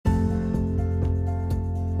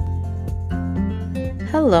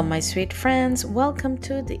Hello, my sweet friends. Welcome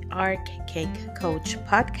to the Art Cake Coach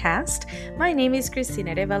podcast. My name is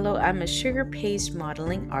Cristina Revalo. I'm a sugar paste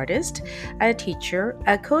modeling artist, a teacher,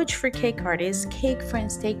 a coach for cake artists, Cake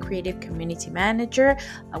Friends Day creative community manager,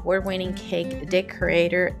 award winning cake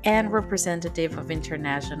decorator, and representative of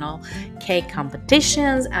international cake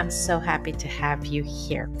competitions. I'm so happy to have you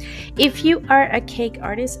here. If you are a cake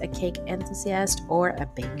artist, a cake enthusiast, or a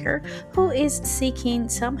baker who is seeking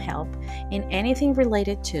some help, in anything related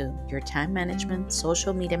to your time management,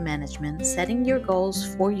 social media management, setting your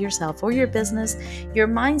goals for yourself or your business, your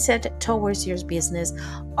mindset towards your business,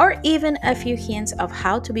 or even a few hints of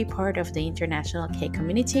how to be part of the international cake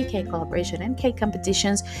community, cake collaboration, and cake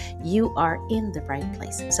competitions, you are in the right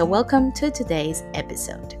place. So, welcome to today's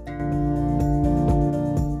episode.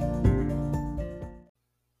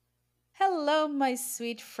 Hello, my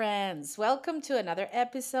sweet friends. Welcome to another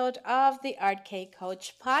episode of the Art Cake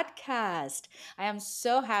Coach podcast. I am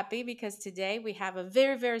so happy because today we have a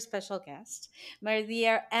very, very special guest. My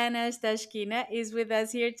dear Anna Astashkina is with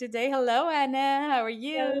us here today. Hello, Anna. How are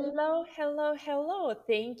you? Hello, hello, hello.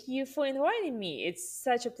 Thank you for inviting me. It's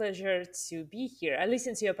such a pleasure to be here. I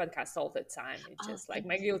listen to your podcast all the time. It's Oh, just like thank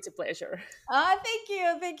my you. guilty pleasure. Thank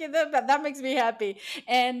you, thank you. That makes me happy,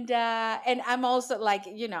 and I'm also like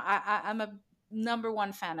I'm a number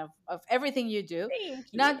one fan of everything you do, Thank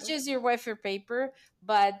not you. just your wafer paper,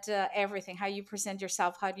 but everything. How you present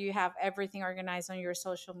yourself, how do you have everything organized on your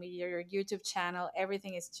social media, your YouTube channel?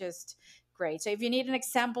 Everything is just great. So if you need an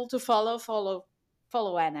example to follow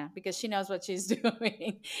Anna because she knows what she's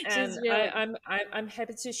doing. She's And I, really I'm, I'm I'm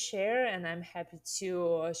happy to share, and I'm happy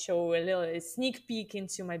to show a little sneak peek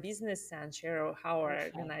into my business and share how I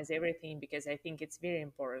perfect. organize everything because I think it's very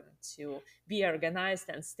important to be organized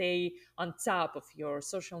and stay on top of your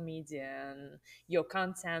social media and your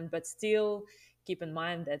content, but still keep in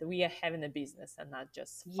mind that we are having a business and not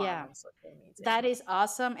just fun Yeah. on social media. That is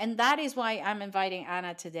awesome. And that is why I'm inviting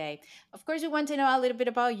Anna today. Of course, we want to know a little bit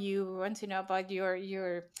about you. We want to know about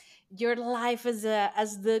your life as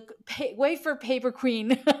the wafer paper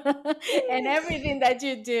queen and everything that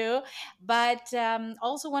you do. But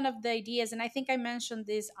also one of the ideas, and I think I mentioned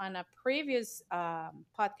this on a previous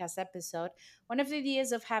podcast episode, one of the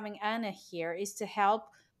ideas of having Anna here is to help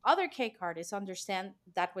other cake artists understand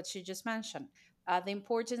that what she just mentioned, the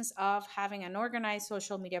importance of having an organized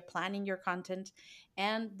social media, planning your content,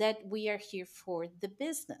 and that we are here for the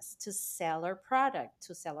business to sell our product,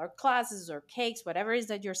 to sell our classes or cakes, whatever it is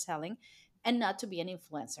that you're selling, and not to be an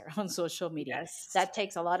influencer on social media. Yes. That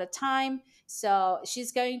takes a lot of time. So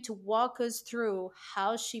she's going to walk us through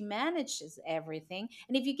how she manages everything.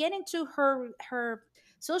 And if you get into her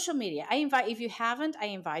social media, I invite if you haven't, I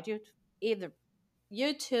invite you to either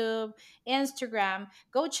YouTube, Instagram,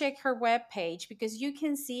 go check her webpage because you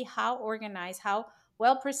can see how organized, how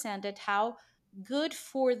well presented, how good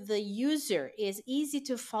for the user is easy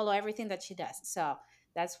to follow everything that she does. So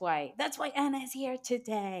that's why Anna is here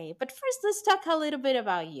today. But first let's talk a little bit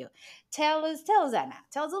about you. Tell us Anna,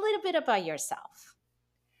 tell us a little bit about yourself.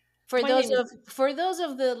 For My those name is of for those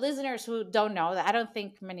of the listeners who don't know, I don't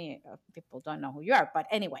think many people don't know who you are, but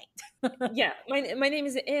anyway. yeah, my name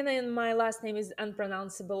is Anna and my last name is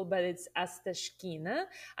unpronounceable, but it's Astashkina.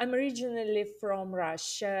 I'm originally from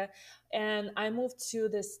Russia and I moved to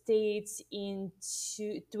the States in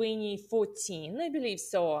 2014, I believe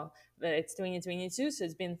so. It's 2022, so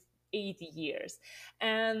it's been 8 years.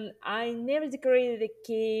 And I never decorated a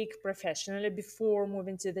cake professionally before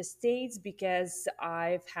moving to the States because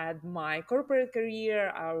I've had my corporate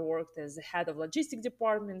career. I worked as the head of logistic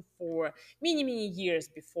department for many years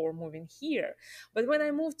before moving here. But when I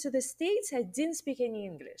moved to the States, I didn't speak any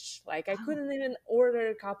English. Like I Oh, couldn't even order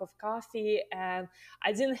a cup of coffee, and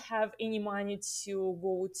I didn't have any money to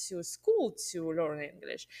go to school to learn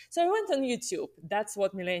English. So I went on YouTube. That's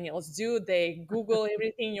what millennials do. They Google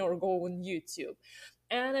everything or go on YouTube.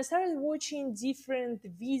 And I started watching different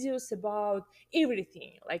videos about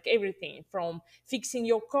everything, like everything from fixing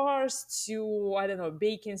your cars to, I don't know,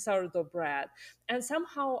 baking sourdough bread. And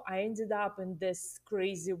somehow I ended up in this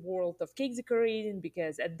crazy world of cake decorating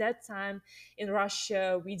because at that time in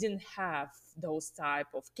Russia we didn't have those type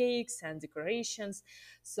of cakes and decorations.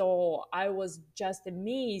 So I was just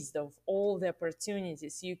amazed of all the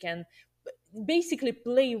opportunities you can basically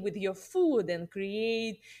play with your food and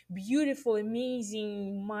create beautiful,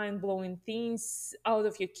 amazing, mind-blowing things out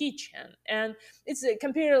of your kitchen. And it's a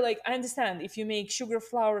compare, like, I understand if you make sugar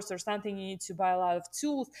flowers or something, you need to buy a lot of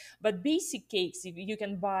tools, but basic cakes, if you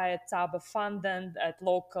can buy a tub of fondant at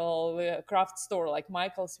local craft store like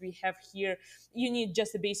Michael's we have here. You need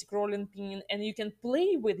just a basic rolling pin, and you can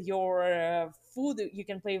play with your food. You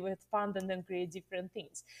can play with fondant and create different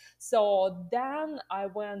things. So then I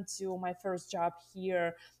went to my first job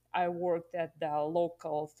here. I worked at the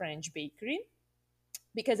local French bakery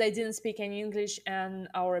because I didn't speak any English, and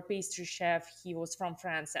our pastry chef, he was from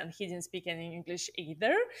France and he didn't speak any English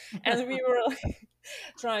either. And we were like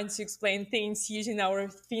trying to explain things using our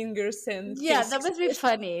fingers and Yeah, face that must be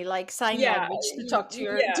expression. funny, like sign Yeah, language to talk to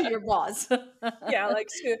yeah, your boss. yeah, like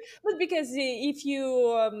so, but because if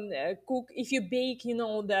you cook, if you bake, you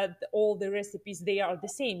know that all the recipes they are the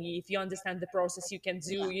same. If you understand the process, you can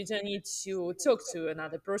do, Yeah. you don't need to talk to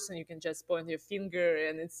another person, you can just point your finger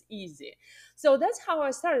and it's easy. So that's how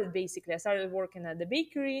I started. Basically, I started working at the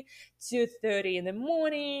bakery 2:30 in the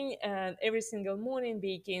morning, and every single morning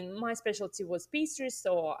baking. My specialty was pastries,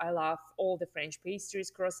 so I love all the French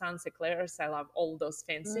pastries, croissants, eclairs. I love all those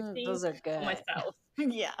fancy Those things are for good. myself.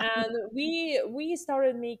 Yeah. And we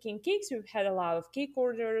started making cakes. We've had a lot of cake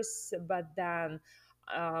orders, but then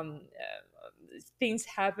things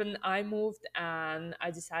happened. I moved and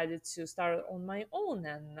I decided to start on my own,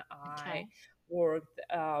 and I Okay. worked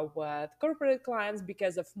with corporate clients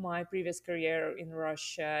because of my previous career in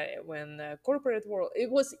Russia. When corporate world, it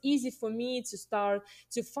was easy for me to start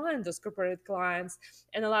to find those corporate clients,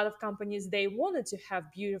 and a lot of companies they wanted to have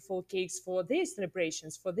beautiful cakes for their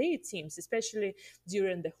celebrations, for their teams, especially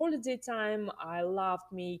during the holiday time. I loved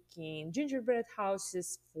making gingerbread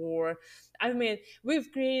houses for, I mean, we've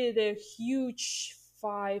created a huge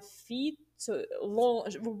 5 feet long,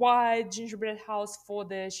 wide gingerbread house for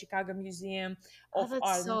the Chicago Museum Oh, of that's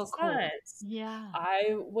Art and so cool. Science. Yeah.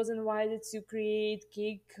 I was invited to create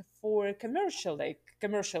cake for a commercial, like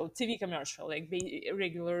commercial TV commercial, like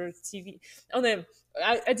regular TV. Oh no,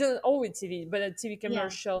 I don't always TV, but a TV Yeah.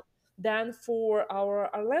 commercial. Then for our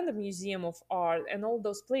Orlando Museum of Art and all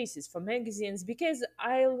those places for magazines, because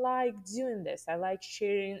I like doing this. I like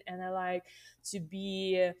sharing and I like to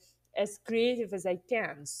be as creative as I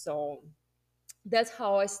can. So that's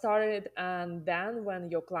how I started. And then when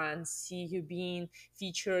your clients see you being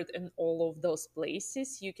featured in all of those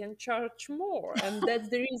places, you can charge more. And that's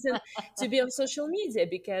the reason to be on social media,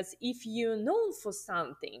 because if you're known for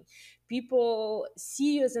something, people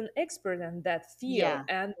see you as an expert in that field, Yeah.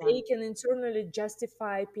 and Yeah. they can internally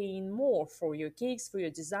justify paying more for your cakes, for your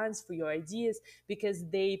designs, for your ideas, because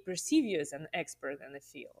they perceive you as an expert in the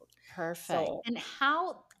field. Perfect. So And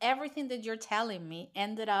how everything that you're telling me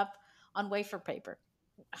ended up on wafer paper?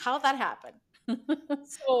 How that happened?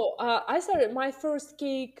 So I started my first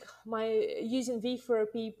cake, my using wafer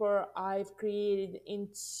paper. I've created in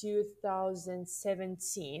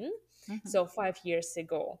 2017, Mhm. so 5 years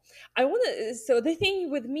ago. I want to. So the thing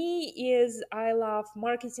with me is, I love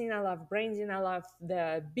marketing, I love branding, I love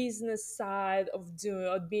the business side of doing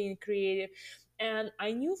of being creative, and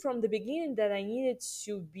I knew from the beginning that I needed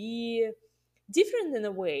to be different in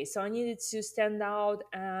a way. So I needed to stand out,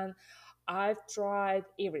 and I've tried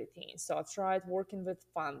everything. So I've tried working with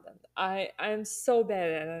fondant. I'm so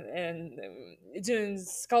bad at doing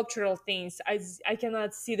sculptural things. I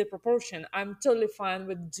cannot see the proportion. I'm totally fine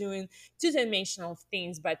with doing 2 dimensional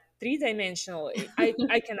things, but 3 dimensional,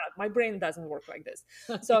 I cannot. My brain doesn't work like this.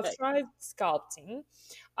 So I've Okay. tried sculpting.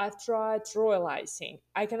 I've tried royalizing.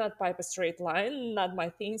 I cannot pipe a straight line, not my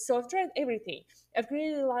thing. So I've tried everything. I've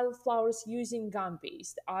created a lot of flowers using gum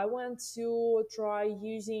paste. I went to try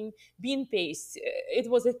using bean paste. It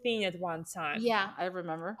was a thing at one time. Yeah, I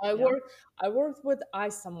remember. I Yeah. worked I worked with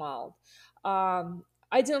isomalt.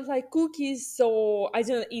 I don't like cookies, so I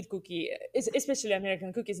don't eat cookie, especially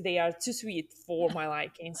American cookies. They are too sweet for my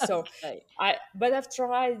liking. So Okay. but I've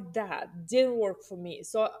tried that, didn't work for me.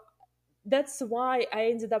 So that's why I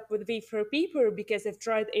ended up with wafer paper, because I've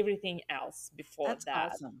tried everything else before That's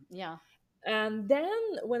that. awesome. Yeah. And then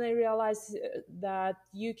when I realized that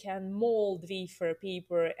you can mold wafer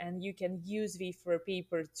paper and you can use wafer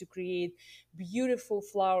paper to create beautiful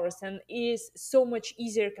flowers, and is so much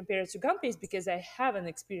easier compared to gum paste, because I have an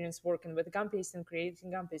experience working with gum paste and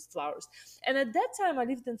creating gum paste flowers. And at that time I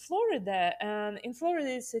lived in Florida, and in Florida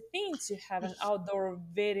it's a thing to have an outdoor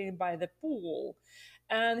wedding by the pool,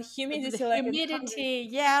 and The humidity like humidity.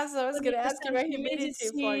 Yes, I was going to ask you 100% about humidity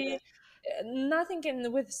for humidity. you. Nothing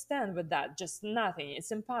can withstand with that, just nothing,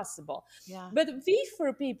 it's impossible. Yeah. But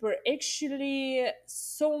wafer paper actually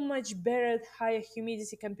so much better at higher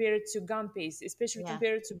humidity compared to gum paste, especially Yeah.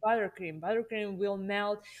 compared to buttercream. Buttercream will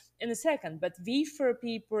melt in a second, but wafer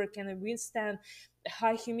paper can withstand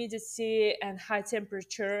high humidity and high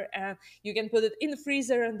temperature, and you can put it in the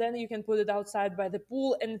freezer and then you can put it outside by the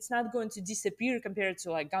pool, and it's not going to disappear compared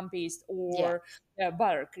to like gum paste Yeah. or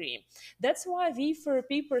buttercream. That's why wafer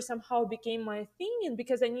paper somehow became my thing, and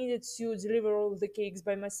because I needed to deliver all the cakes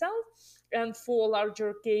by myself, and for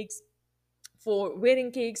larger cakes, for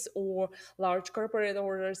wedding cakes or large corporate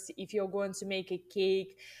orders, if you're going to make a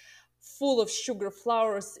cake full of sugar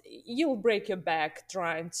flowers, you'll break your back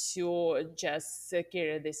trying to just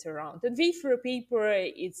carry this around. And wafer paper,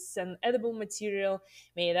 it's an edible material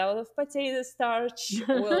made out of potato starch,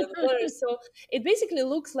 oil, and water. So it basically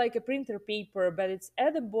looks like a printer paper, but it's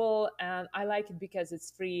edible, and I like it because it's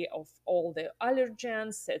free of all the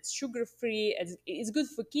allergens. It's sugar free. It's good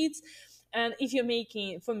for kids. And if you're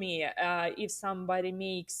making, for me, if somebody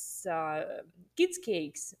makes kids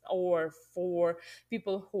cakes or for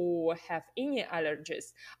people who have any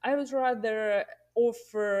allergies, I would rather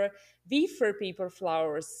offer wafer paper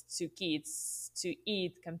flowers to kids to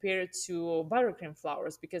eat compared to buttercream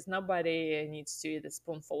flowers, because nobody needs to eat a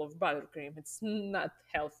spoonful of buttercream. It's not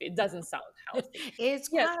healthy. It doesn't sound healthy. It's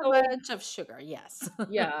Yeah, quite a so bunch of sugar. Yes.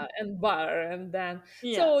 yeah, and butter, and then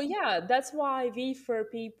Yeah. so yeah, that's why wafer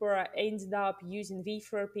paper, I ended up using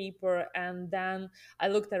wafer paper. And then I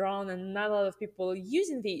looked around and not a lot of people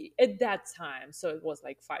using the at that time, so it was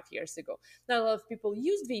like 5 years ago, not a lot of people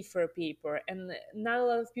used wafer paper, and not a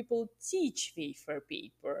lot of people teach wafer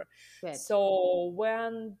paper. Good. So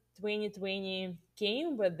when 2020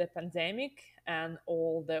 came with the pandemic and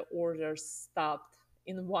all the orders stopped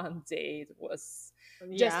in one day, it was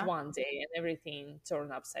just Yeah. one day, and everything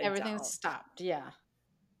turned upside Everything down. stopped. Yeah.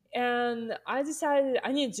 And I decided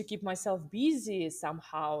I needed to keep myself busy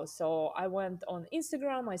somehow. So I went on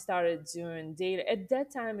Instagram. I started doing daily. At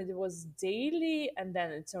that time, it was daily, and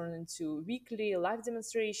then it turned into weekly live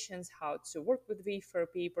demonstrations how to work with wafer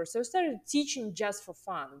paper. So I started teaching just for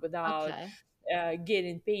fun without Okay.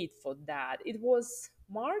 getting paid for that. It was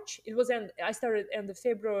March. It was end. I started end of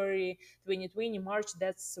February 2020. March.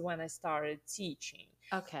 That's when I started teaching.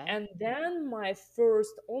 Okay. And then my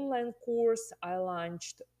first online course I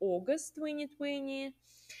launched August 2020.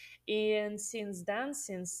 And since then,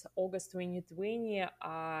 since August 2020,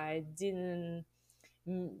 I didn't.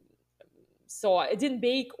 mm, So I didn't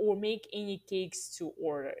bake or make any cakes to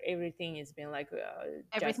order. Everything has been like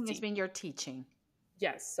Everything just has been your teaching.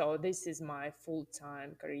 yes. So this is my full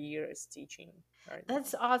time career as teaching right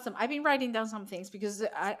That's now. awesome. I've been writing down some things because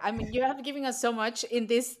I mean, you have given us so much in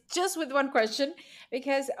this just with one question.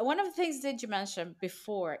 Because one of the things that you mentioned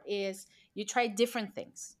before is you try different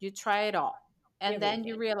things, you try it all. And then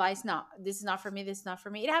you Everything. realize, no, this is not for me. This is not for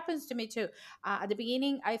me. It happens to me too. At the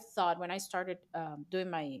beginning, I thought when I started doing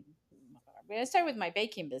my, when I started with my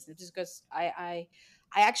baking business, just because I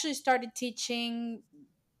actually started teaching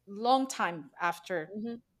long time after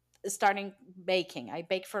Hmm. starting baking. I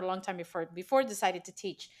baked for a long time before I decided to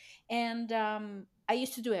teach, and I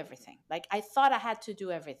used to do everything. Like I thought I had to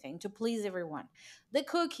do everything to please everyone, the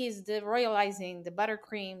cookies, the royalizing, the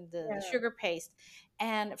buttercream, the Yeah. sugar paste.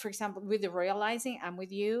 And for example, with the royalizing, I'm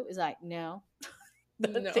with you. It's like no,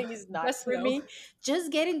 that No, thing is not just for no. me.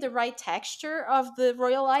 Just getting the right texture of the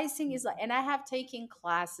royal icing is like, and I have taken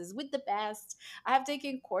classes with the best. I have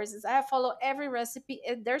taken courses. I have followed every recipe.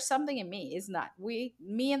 There's something in me. It's not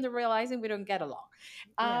me and the royal icing. We don't get along.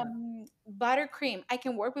 Yeah. Buttercream. I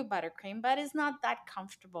can work with buttercream, but it's not that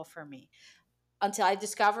comfortable for me until I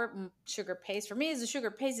discovered sugar paste. For me, is the sugar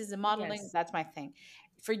paste is the modeling. Yes. That's my thing.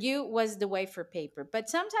 For you was the wafer paper. But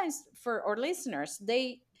sometimes for our listeners,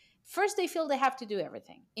 they first they feel they have to do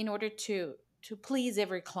everything in order to please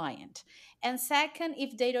every client. And second,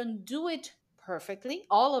 if they don't do it perfectly,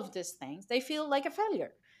 all of these things, they feel like a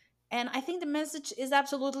failure. And I think the message is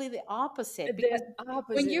absolutely the opposite because The when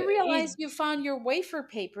opposite. you realize you found your wafer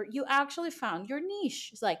paper, you actually found your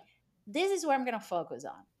niche. It's like, this is what I'm going to focus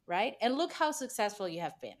on, right? And look how successful you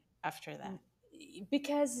have been after that.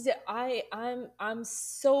 Because I'm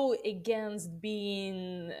so against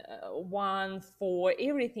being one for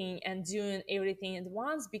everything and doing everything at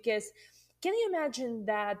once. Because can you imagine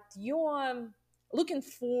that you're looking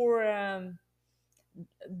for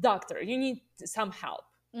doctor, you need some help,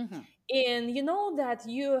 Hmm. and you know that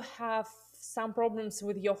you have some problems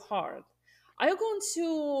with your heart. are you going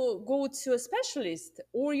to go to a specialist,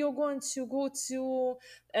 or you're going to go to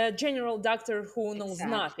a general doctor who knows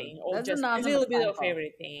Exactly. nothing or That's an just a awesome little bit of example.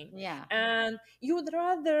 everything? Yeah. And you would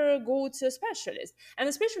rather go to a specialist. And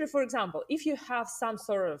especially, for example, if you have some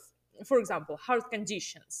sort of, for example, heart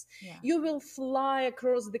conditions, Yeah. you will fly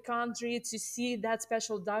across the country to see that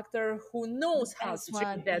special doctor who The knows how best to treat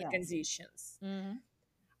one. that Yes. conditions. Hmm.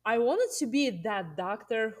 I wanted to be that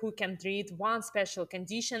doctor who can treat one special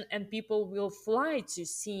condition and people will fly to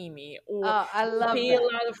see me or Oh, I will love pay a that.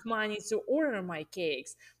 lot of money to order my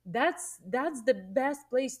cakes. That's the best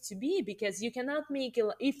place to be, because you cannot make it.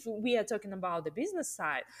 If we are talking about the business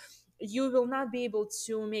side, you will not be able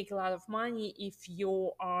to make a lot of money if you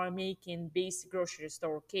are making basic grocery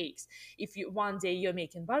store cakes. If you one day you're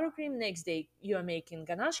making buttercream, next day you're making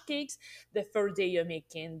ganache cakes, the third day you're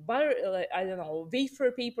making butter, I don't know, wafer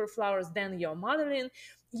paper flowers, then you're modeling.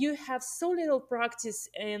 You have so little practice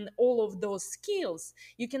in all of those skills,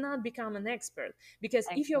 you cannot become an expert. Because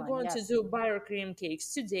if you're Excellent. going to Yes. do buttercream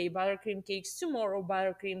cakes today, buttercream cakes tomorrow,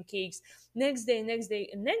 buttercream cakes next day, next day,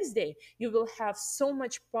 and next day, you will have so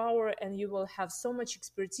much power and you will have so much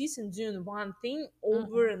expertise in doing one thing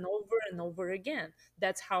over Hmm. and over and over again.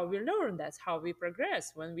 That's how we learn, that's how we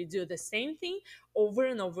progress, when we do the same thing over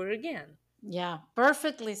and over again. Yeah.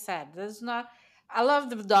 Perfectly said. There's not. I love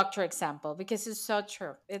the doctor example because it's so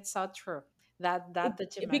true. It's so true. That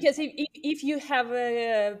you Because mentioned. if you have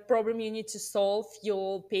a problem you need to solve,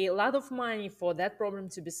 you'll pay a lot of money for that problem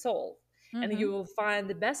to be solved, and you Hmm. will find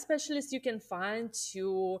the best specialist you can find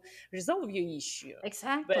to resolve your issue.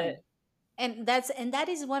 Exactly. But And that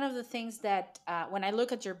is one of the things that when I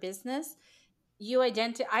look at your business,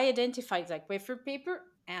 I identify like wafer paper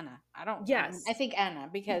Anna. I yes, think Anna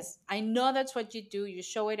because I know that's what you do. You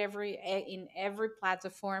show it in every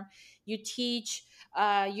platform. You teach,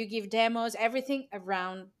 you give demos, everything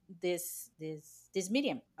around this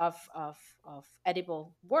medium of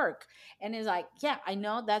edible work. And it's like, yeah, I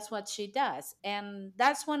know that's what she does. And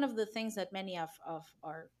that's one of the things that many of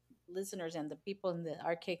our listeners and the people in the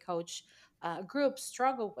RK coach group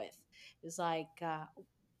struggle with. Is like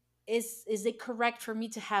is it correct for me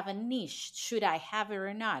to have a niche? Should I have it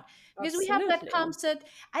or not? Because we have that absolutely. concept.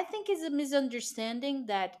 I think it's a misunderstanding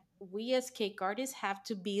that we as cake artists have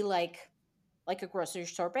to be like a grocery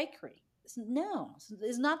store bakery. No,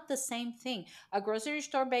 it's not the same thing. A grocery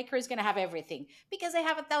store bakery is going to have everything because they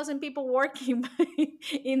have 1,000 people working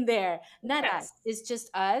in there. Not us. Yes, It's just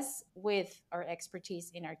us with our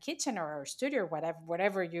expertise in our kitchen or our studio,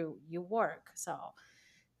 whatever you work. So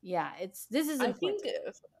yeah, it's this is I important. think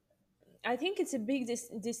I think it's a big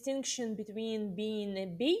distinction between being a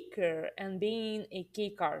baker and being a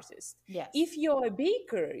cake artist. Yes. If you're a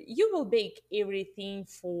baker, you will bake everything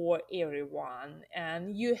for everyone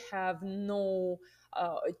and you have no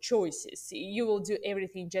choices. You will do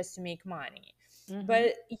everything just to make money. Mm-hmm.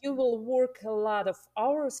 But you will work a lot of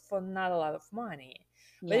hours for not a lot of money.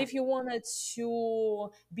 But Yeah. if you wanted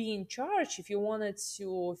to be in charge, if you wanted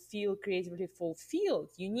to feel creatively fulfilled,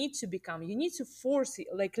 you need to force it,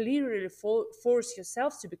 like literally force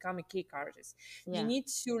yourself to become a cake artist. You Yeah. need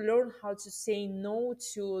to learn how to say no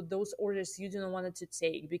to those orders you don't want to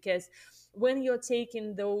take, because when you're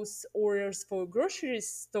taking those orders for grocery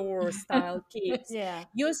store style cakes, Yeah.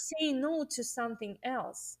 you're saying no to something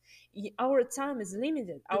else. Our time is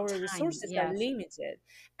limited, The our time. resources are Yes. limited,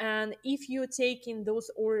 and if you're taking those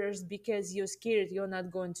orders because you're scared you're not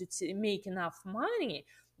going to make enough money,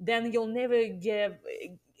 then you'll never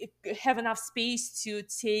have enough space to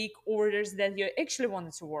take orders that you actually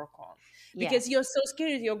wanted to work on, Yes. because you're so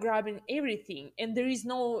scared you're grabbing everything and there is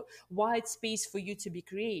no wide space for you to be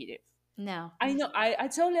creative. No. I know, I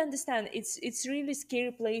totally understand. It's really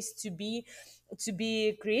scary place to be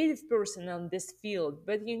a creative person on this field,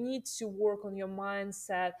 but you need to work on your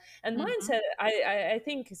mindset. And Hmm. mindset, I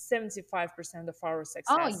think 75% of our Oh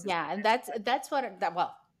success is yeah, and that's what that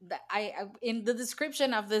well. I in the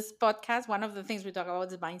description of this podcast, one of the things we talk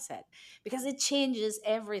about is mindset because it changes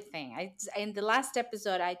everything. In the last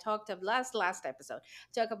episode, I talked of last episode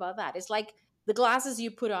talk about that. It's like the glasses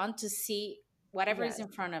you put on to see whatever is yes.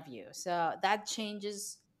 in front of you. So that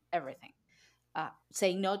changes everything.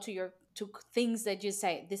 Saying no to your to things that you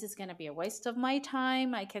say this is going to be a waste of my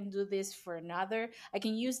time. I can do this for another. I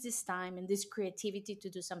can use this time and this creativity to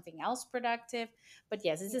do something else productive. But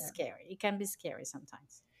yes, this is Yeah. scary. It can be scary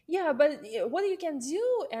sometimes. Yeah, but what you can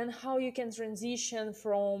do and how you can transition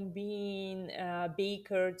from being a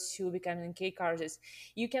baker to becoming a cake artist,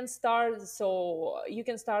 you can start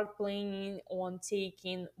planning on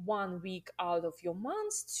taking 1 week out of your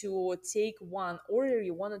month to take one order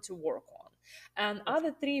you wanted to work on. And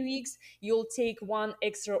other Perfect. 3 weeks, you'll take one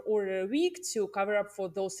extra order a week to cover up for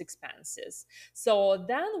those expenses. So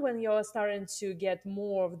then when you're starting to get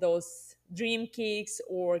more of those dream cakes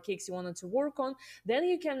or cakes you wanted to work on, then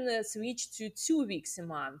you can switch to 2 weeks a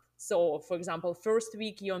month. So for example, first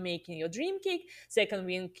week you're making your dream cake, second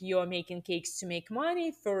week you're making cakes to make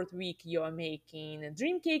money, third week you're making a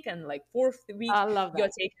dream cake, and like fourth week I love you're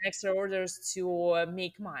that. taking extra orders to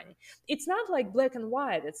make money. It's not like black and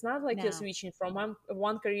white. It's not like you're No. switching from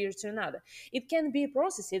one career to another. It can be a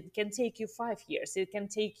process. It can take you 5 years. It can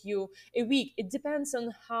take you a week. It depends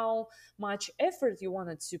on how much effort you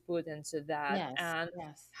wanted to put into that, Yes. and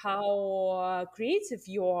Yes. how creative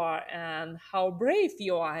you are and how brave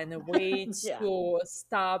you are in a way Yeah. to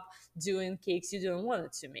stop doing cakes you don't want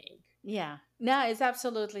it to make. Yeah, no, it's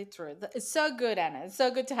absolutely true. It's so good, Anna. It's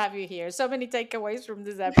so good to have you here. So many takeaways from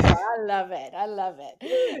this episode. I love it. I love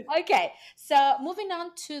it. Okay, so moving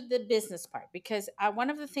on to the business part, because one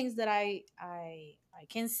of the things that I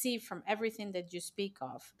can see from everything that you speak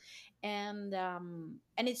of, and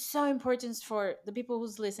it's so important for the people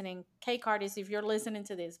who's listening, cake artists. If you're listening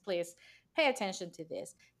to this, please pay attention to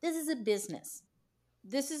this. This is a business.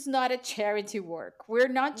 This is not a charity work. We're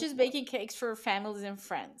not just baking cakes for families and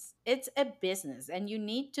friends. It's a business, and you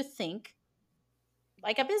need to think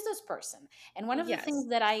like a business person. And one of the Yes. things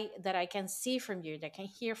that I can see from you, that I can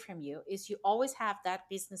hear from you, is you always have that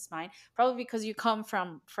business mind, probably because you come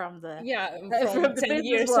from the Yeah, from from the 10 business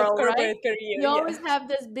years of world, right? corporate career. You Yeah. always have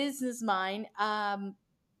this business mind,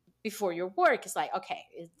 before your work. It's like,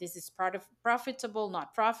 okay, this is part of profitable,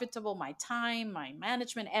 not profitable, my time, my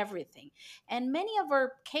management, everything. And many of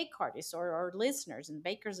our cake artists, or our listeners and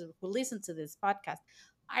bakers who listen to this podcast,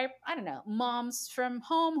 I don't know, moms from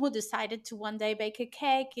home who decided to one day bake a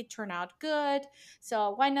cake. It turned out good,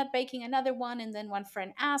 so why not baking another one? And then one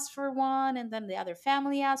friend asked for one, and then the other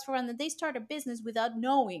family asked for one, and they start a business without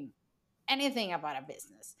knowing anything about a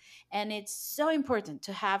business. And it's so important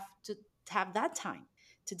to have that time,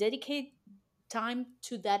 to dedicate time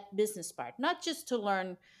to that business part, not just to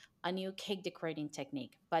learn a new cake decorating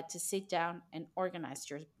technique, but to sit down and organize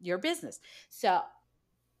your business. So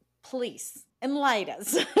please enlighten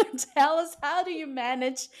us. Tell us, how do you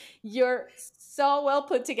manage your so well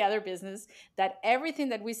put together business, that everything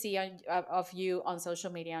that we see of you on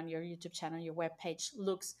social media, on your YouTube channel, your webpage,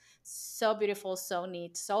 looks so beautiful, so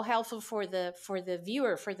neat, so helpful for the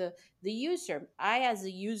viewer, for the user. I, as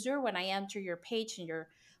a user, when I enter your page and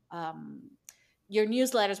um, your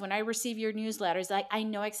newsletters, when I receive your newsletters, I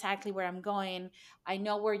know exactly where I'm going. I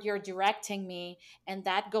know where you're directing me, and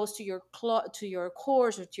that goes to to your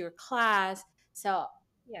course or to your class. So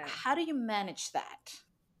Yeah. how do you manage that?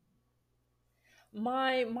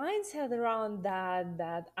 My mindset around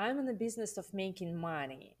that I'm in the business of making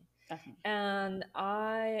money, Okay. and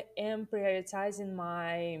I am prioritizing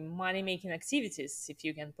my money making activities, if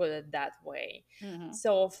you can put it that way. Mm-hmm.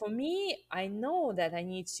 So for me, I know that I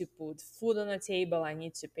need to put food on the table, I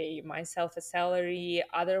need to pay myself a salary.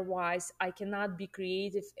 Otherwise, I cannot be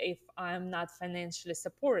creative if I'm not financially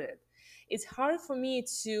supported. It's hard for me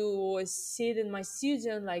to sit in my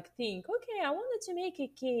studio and like think, okay, I wanted to make a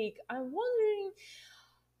cake. I'm wondering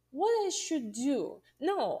what I should do.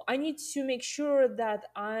 No, I need to make sure that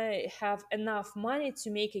I have enough money to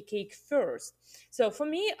make a cake first. So for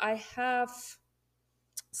me, I have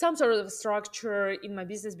some sort of structure in my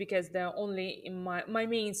business, because the only in my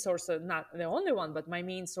main source of, not the only one, but my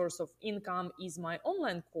main source of income is my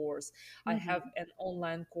online course. I have Mm-hmm. an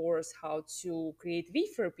online course how to create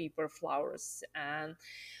wafer paper flowers, and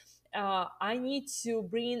I need to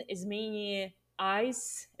bring as many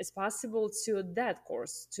eyes as possible to that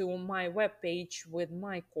course, to my webpage with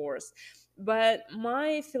my course. But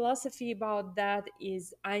my philosophy about that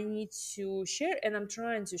is I need to share, and I'm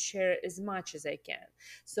trying to share as much as I can.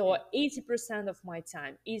 So Yeah. 80% of my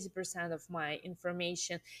time, 80% of my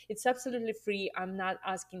information, it's absolutely free. I'm not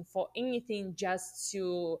asking for anything, just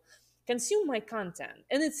to consume my content,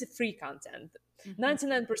 and it's free content. Mm-hmm.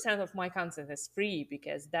 99% of my content is free,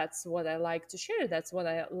 because that's what I like to share. That's what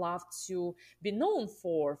I love to be known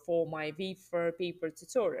for my wafer paper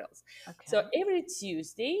tutorials. So Okay. every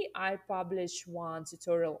Tuesday I publish one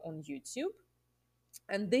tutorial on YouTube,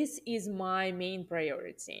 and this is my main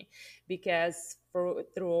priority, because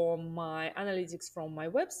through my analytics from my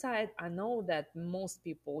website, I know that most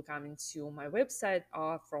people coming to my website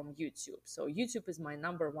are from YouTube. So YouTube is my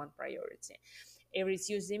number one priority. Every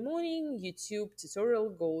Tuesday morning, YouTube tutorial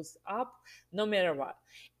goes up no matter what.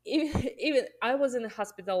 Even I was in a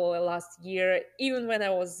hospital last year, even when I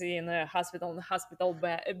was in a hospital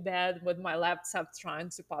bed with my laptop trying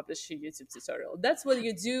to publish a YouTube tutorial. That's what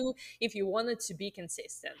you do if you wanted to be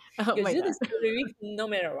consistent. Oh You my do God. this every week, no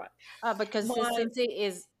matter what. But My consistency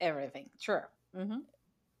is everything. True.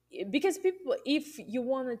 because people, if you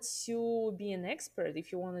wanted to be an expert,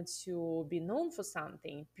 if you wanted to be known for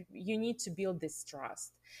something, you need to build this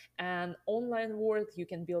trust. And online world, you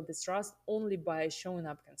can build this trust only by showing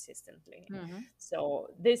up consistently. Hmm.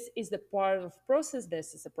 So this is the part of process,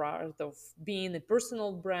 this is a part of being a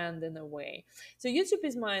personal brand in a way. So YouTube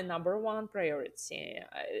is my number one priority.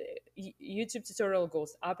 YouTube tutorial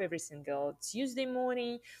goes up every single Tuesday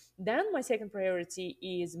morning. Then my second priority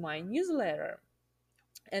is my newsletter,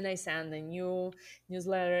 and I send a new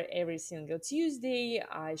newsletter every single Tuesday.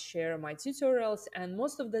 I share my tutorials, and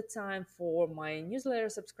most of the time for my newsletter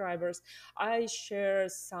subscribers, I share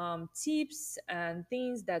some tips and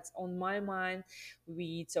things that's on my mind.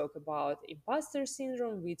 We talk about imposter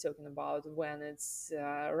syndrome. We talking about when it's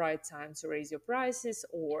right time to raise your prices,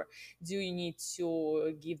 or do you need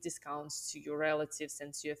to give discounts to your relatives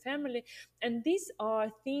and to your family. And these are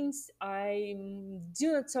things I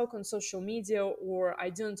do not talk on social media, or I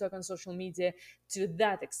don't talk on social media to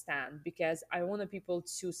that extent, because I wanted people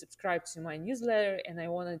to subscribe to my newsletter, and I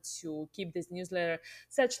wanted to keep this newsletter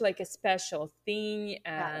such like a special thing.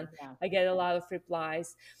 Got And it. Yeah. I get a lot of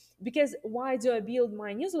replies. Because why do I build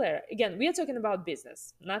my newsletter? Again, we are talking about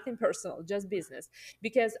business, nothing personal, just business.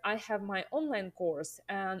 Because I have my online course,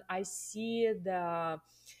 and I see the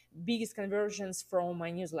biggest conversions from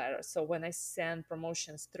my newsletter. So when I send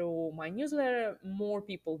promotions through my newsletter, more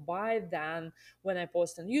people buy than when I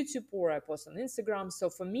post on YouTube or I post on Instagram. So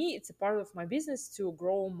for me, it's a part of my business to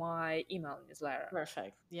grow my email newsletter.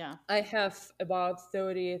 Perfect. Yeah. I have about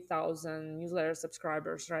 30,000 newsletter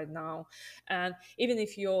subscribers right now. And even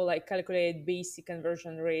if you like calculate basic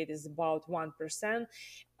conversion rate is about 1%,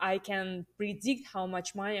 I can predict how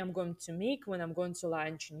much money I'm going to make when I'm going to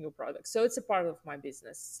launch a new product. So it's a part of my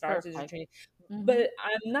business Perfect. strategy. Hmm. But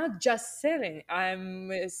I'm not just selling. I'm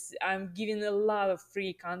giving a lot of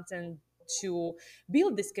free content to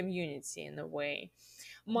build this community in a way.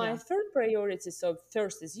 My Yeah. third priority, so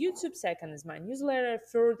first is YouTube, second is my newsletter,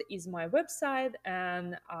 third is my website,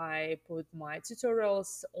 and I put my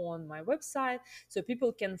tutorials on my website so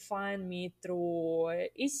people can find me through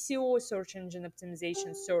SEO, search engine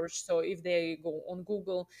optimization search. So if they go on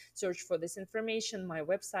Google, search for this information, my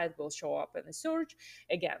website will show up in a search.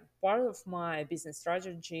 Again, part of my business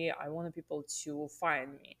strategy, I want people to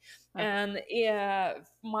find me. Okay. And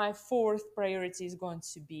my fourth priority is going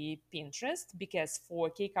to be Pinterest, because for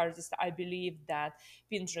cake artists, I believe that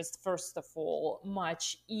Pinterest, first of all,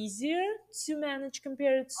 much easier to manage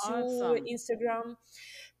compared to Awesome. Instagram.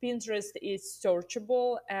 Pinterest is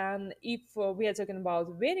searchable, and if we are talking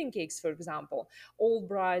about wedding cakes, for example, all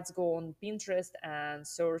brides go on Pinterest and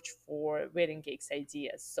search for wedding cakes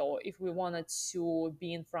ideas. So if we wanted to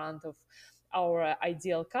be in front of our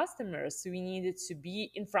ideal customers, we needed to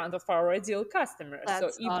be in front of our ideal customers. So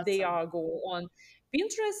That's if they awesome. are go on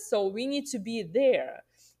Pinterest, so we need to be there.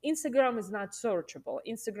 Instagram is not searchable.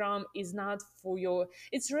 Instagram is not for your,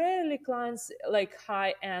 it's rarely clients, like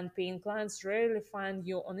high-end paying clients rarely find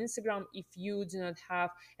you on Instagram if you do not have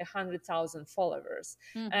 100,000 followers.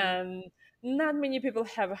 Hmm. And not many people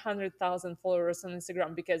have 100,000 followers on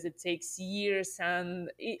Instagram, because it takes years, and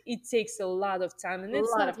it takes a lot of time, and A it's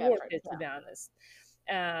lot not of worth effort. it, to Yeah. be honest.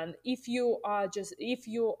 And if you are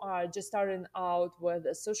just starting out with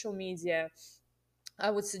social media, I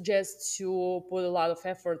would suggest to put a lot of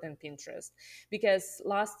effort in Pinterest, because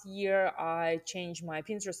last year I changed my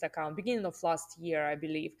Pinterest account. Beginning of last year, I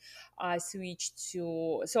believe, I switched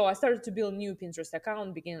to, so I started to build new Pinterest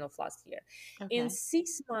account beginning of last year. In Okay.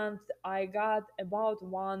 6 months, I got about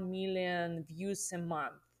 1 million views a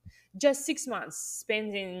month. Just 6 months,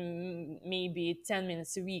 spending maybe 10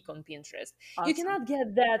 minutes a week on Pinterest. You Awesome. cannot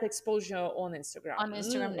get that exposure on Instagram. On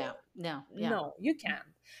Instagram now. No. Yeah. No, you can't.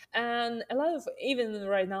 And a lot of, even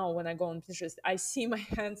right now when I go on Pinterest, I see my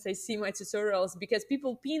hands, I see my tutorials, because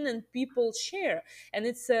people pin and people share, and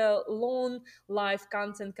it's a long live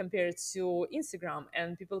content compared to Instagram,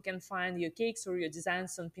 and people can find your cakes or your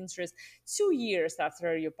designs on Pinterest 2 years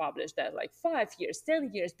after you publish that, like 5 years,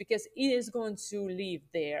 10 years, because it is going to live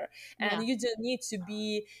there. Yeah. And you don't need to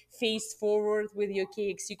be face forward with your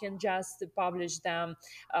cakes. You can just publish them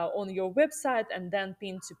on your website and then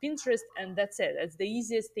pin to Pinterest, and that's it. It's the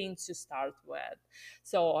easiest easiest thing to start with.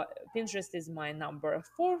 So Pinterest is my number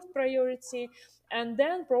fourth priority, and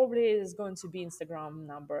then probably is going to be Instagram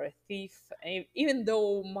number fifth. Even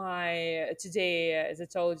though my today, as I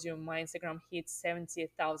told you, my Instagram hit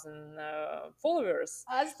 70,000 followers,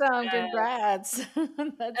 Awesome. Congrats.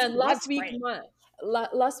 that's and that's great.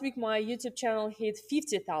 last week my YouTube channel hit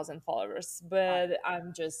 50,000 followers. But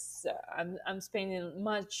I'm just I'm spending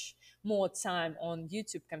much more time on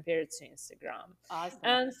YouTube compared to Instagram. Awesome.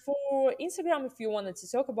 And for Instagram, if you wanted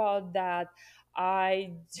to talk about that,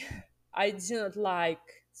 I I do not like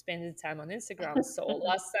spending time on Instagram. So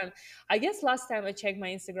last time I checked my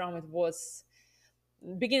Instagram, it was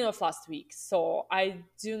beginning of last week. So I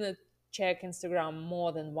do not check Instagram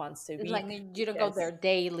more than once a It's like week you don't go there because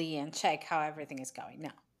daily and check how everything is going.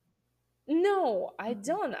 No. no, I Mhm.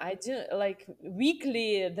 don't. I do like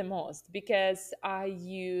weekly the most because I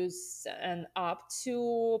use an app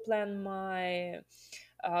to plan my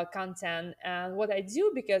content. And what I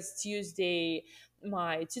do, because Tuesday,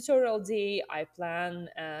 my tutorial day, I plan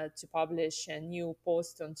to publish a new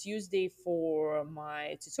post on Tuesday for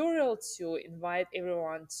my tutorial to invite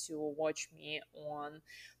everyone to watch me on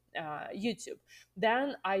YouTube.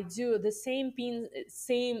 Then I do the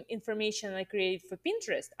same information I create for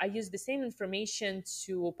Pinterest. I use the same information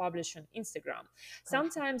to publish on Instagram. Perfect.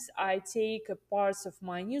 Sometimes I take parts of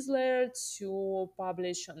my newsletter to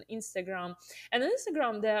publish on Instagram. And on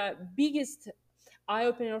Instagram, the biggest eye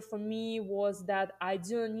opener for me was that I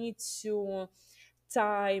don't need to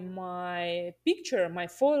tie my picture, my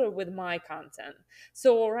photo with my content.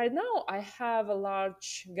 So right now I have a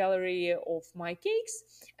large gallery of my cakes,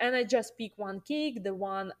 and I just pick one cake, the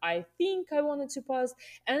one I think I wanted to post.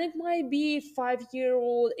 And it might be 5 year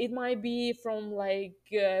old, it might be from like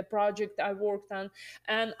a project I worked on,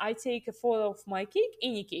 and I take a photo of my cake,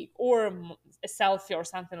 any cake, or a selfie or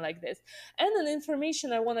something like this, and an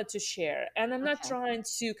information I wanted to share. And I'm not Okay. trying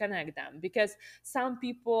to connect them, because some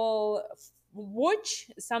people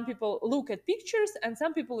watch, some people look at pictures, and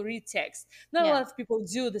some people read text. Not a Yeah. lot of people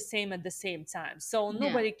do the same at the same time, so Yeah.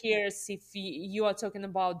 nobody cares if you are talking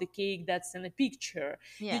about the cake that's in a picture.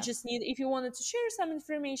 You Yes. just need, if you wanted to share some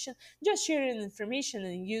information, just share an information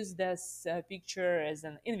and use this picture as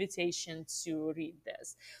an invitation to read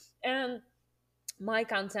this. And my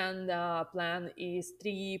content plan is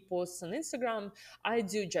 3 posts on Instagram. I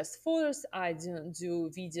do just photos. I don't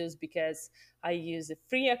do videos because I use a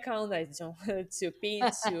free account. I don't want to pay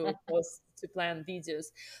to post to plan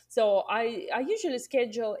videos. So I usually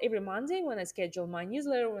schedule every Monday, when I schedule my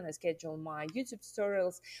newsletter, when I schedule my YouTube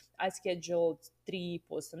tutorials, I schedule 3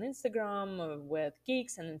 posts on Instagram with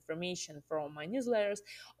cakes and information from my newsletters.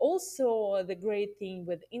 Also, the great thing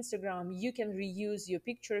with Instagram, you can reuse your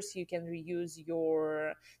pictures, you can reuse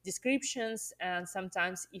your descriptions. And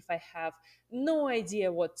sometimes if I have no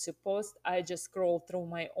idea what to post, I just scroll through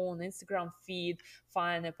my own Instagram feed,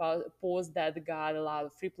 find a post that got a lot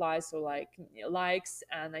of replies or like likes,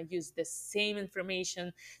 and I use the same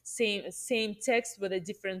information, same text with a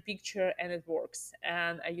different picture, and it works.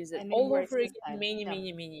 And I use it And it all works over the again, same. many Yeah.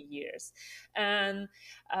 many many years. And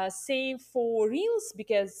same for reels,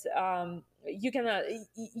 because you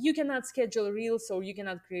cannot schedule reels, or you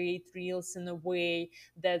cannot create reels in a way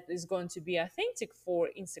that is going to be authentic for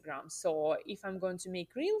Instagram. So if I'm going to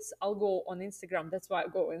make reels, I'll go on Instagram. That's why I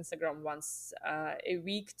go Instagram once a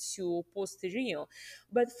week to post a reel.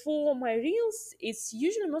 But for my reels, it's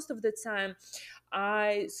usually most of the time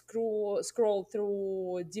I scroll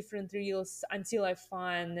through different reels until I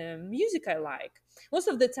find music I like. Most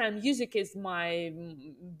of the time, music is my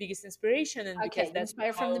biggest inspiration, and because Okay. that's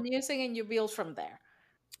Inspired from the how. music and you build from there.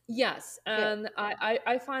 Yes, Good. and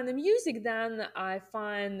I find the music, then I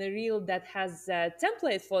find the reel that has a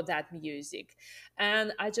template for that music.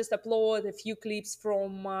 And I just upload a few clips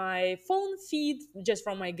from my phone feed, just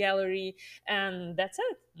from my gallery, and that's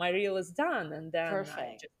it. My reel is done. And then I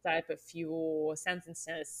Perfect. just type a few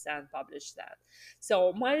sentences and publish that.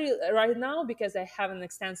 So my reel right now, because I have an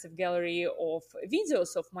extensive gallery of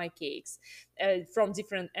videos of my cakes, from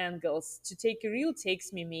different angles. To take a reel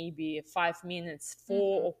takes me maybe 5 minutes, Mhm.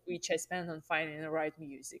 4 of which I spend on finding the right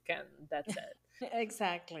music, and that's it.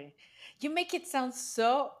 Exactly. You make it sound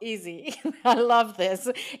so easy. I love this.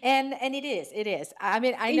 And it is. It is. I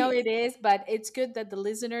mean, I know Eh, it is, but it's good that the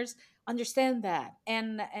listeners understand that.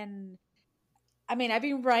 And I mean, I've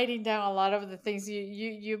been writing down a lot of the things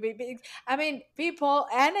I mean, people,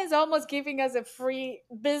 Anna's almost giving us a free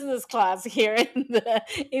business class here in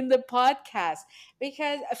the podcast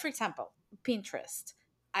because for example, Pinterest.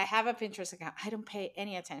 I have a Pinterest account. I don't pay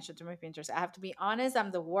any attention to my Pinterest. I have to be honest.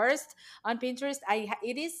 I'm the worst on Pinterest.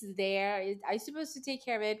 It is there. I'm supposed to take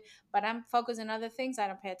care of it, but I'm focused on other things. I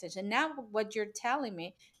don't pay attention. Now, what you're telling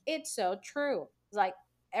me, it's so true. It's like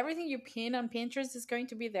everything you pin on Pinterest is going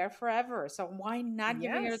to be there forever. So why not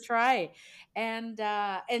giving it a Yes. try? And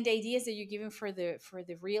the ideas that you're giving for the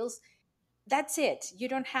reels, that's it. You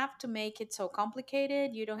don't have to make it so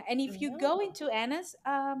complicated. You don't. And if you go No. into Anna's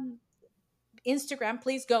Instagram,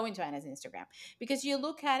 please go into Anna's Instagram, because you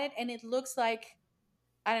look at it and it looks like,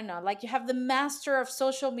 I don't know, like you have the master of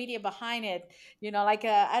social media behind it, like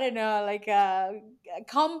I don't know, like a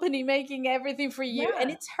company making everything for you. And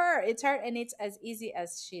Yeah. it's her, and it's as easy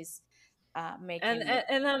as she's and making it. and,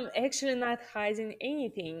 and I'm actually not hiding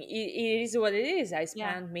anything. It is what it is. I Yeah.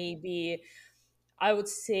 spend maybe, I would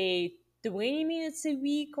say, 20 minutes a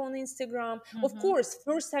week on Instagram. Of Mm-hmm. course,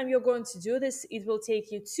 first time you're going to do this, it will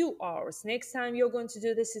take you 2 hours. Next time you're going to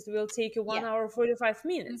do this, it will take you one Yeah. hour 45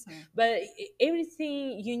 minutes. Mm-hmm. But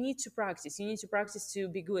everything you need to practice. You need to practice to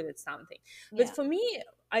be good at something. But Yeah. for me,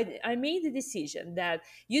 I made the decision that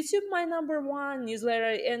YouTube my number one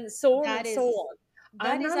newsletter, and so on That and so is on.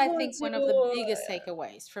 I'm that is not I going think one of the to biggest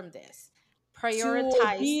takeaways from this. to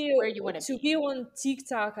Prioritize be where you want to to be. be on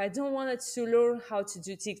TikTok. I don't want to learn how to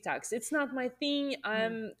do TikToks. It's not my thing.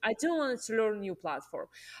 Mm. I don't want to learn new platform.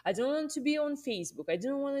 I don't want to be on Facebook. I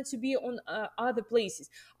don't want to be on other places.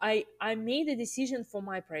 I made a decision for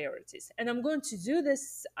my priorities, and I'm going to do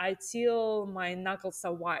this until my knuckles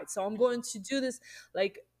are white. So I'm going to do this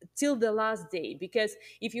like till the last day, because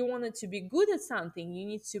if you wanted to be good at something, you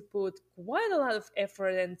need to put quite a lot of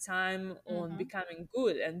effort and time on Mm-hmm. becoming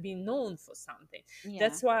good and being known for something. Yeah.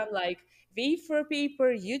 That's why I'm like V for paper,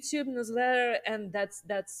 YouTube newsletter, and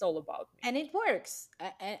that's all about me. And it works.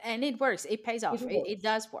 And it works. It pays It off. It works.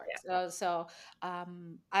 does work. So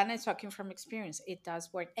Anna is talking from experience. It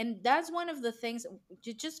does work. And that's one of the things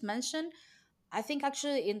you just mentioned. I think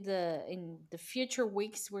actually in the future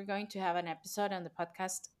weeks we're going to have an episode on the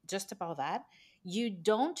podcast just about that. You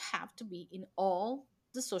don't have to be in all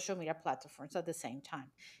the social media platforms at the same time.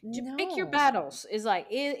 To pick your No. battles. Is like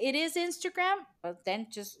it is Instagram, but then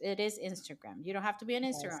just it is Instagram. You don't have to be on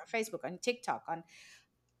Instagram, Yes. on Facebook, on TikTok, on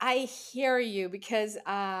I hear you because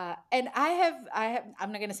and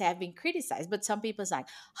I'm not gonna say I've been criticized, but some people's like,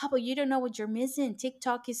 "How about you don't know what you're missing?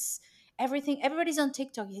 TikTok is everything. Everybody's on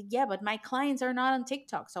TikTok." Yeah, but my clients are not on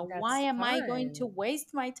TikTok. So why That's am I going to fine.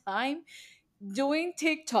 waste my time doing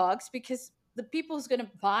TikToks, because the people who's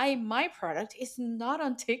gonna buy my product is not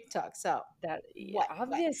on TikTok. So That what?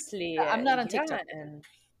 obviously, I'm not on yeah, TikTok. and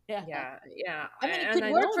Yeah. yeah, I mean, it and could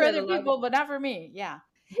I work know for that a other lot of, people, but not for me. Yeah.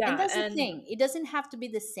 And yeah, that's the and thing. It doesn't have to be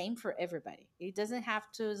the same for everybody. It doesn't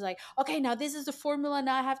have to, it's like, okay, now this is the formula.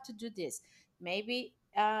 Now I have to do this. Maybe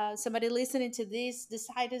somebody listening to this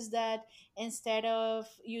decided that instead of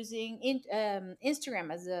using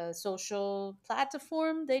Instagram as a social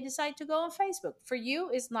platform, they decide to go on Facebook. For you,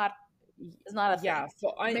 it's not a yeah, thing.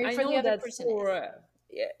 for Maybe I for the know other that person for is.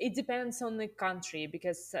 yeah, it depends on the country,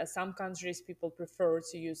 because some countries people prefer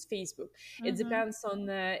to use Facebook. It Hmm. depends on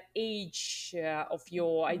the age of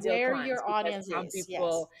your ideal Where clients, your because audience some is.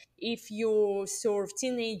 people, Yes. if you serve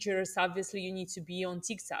teenagers, obviously you need to be on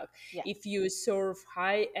TikTok. Yeah. If you serve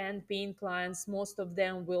high-end paying clients, most of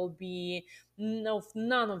them will be no,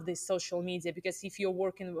 none of this social media, because if you're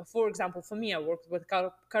working for example, for me, I work with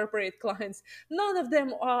corporate clients, none of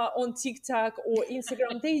them are on TikTok or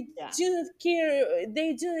Instagram. They Yeah. do not care,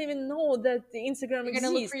 they don't even know that the Instagram They're gonna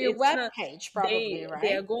look for exists. your It's web gonna, page, probably,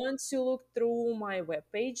 they are right? going to look through my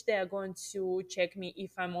webpage, they are going to check me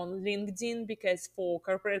if I'm on LinkedIn, because for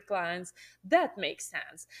corporate clients that makes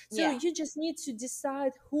sense. So Yeah. you just need to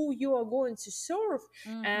decide who you are going to serve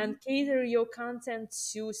Mm-hmm. and cater your content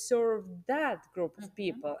to serve that group of Mm-hmm.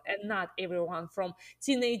 people, and not everyone from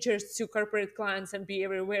teenagers to corporate clients and be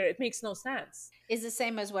everywhere. It makes no sense. It's the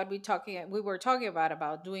same as what we were talking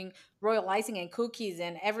about doing royal icing and cookies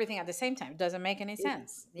and everything at the same time. Doesn't make any It-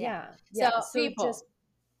 sense. Yeah. yeah, So yeah. So just people,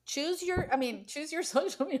 choose your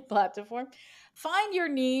social media platform, find your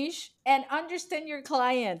niche and understand your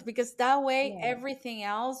client, because that way yeah. everything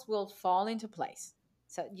else will fall into place.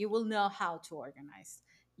 So you will know how to organize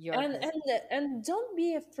your and business. and and don't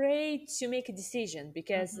be afraid to make a decision,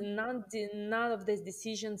 because Hmm. none of these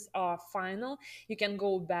decisions are final. You can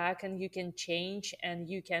go back and you can change, and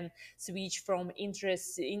you can switch from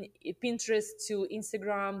interest in Pinterest to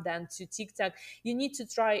Instagram, then to TikTok. You need to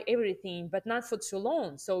try everything, but not for too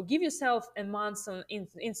long. So give yourself a month on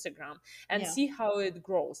Instagram and Yeah. see how it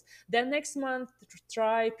grows. Then next month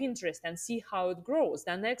try Pinterest and see how it grows.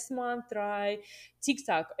 Then next month try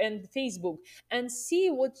TikTok and Facebook and see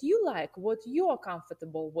what what you like, what you are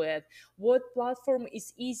comfortable with, what platform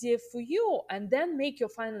is easier for you, and then make your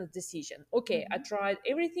final decision. Okay, I Mhm. tried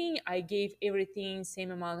everything, I gave everything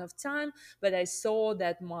same amount of time, but I saw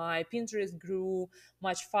that my Pinterest grew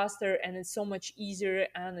much faster and it's so much easier,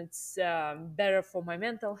 and it's better for my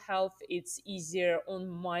mental health. It's easier on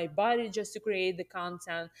my body just to create the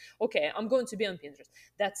content. Okay, I'm going to be on Pinterest.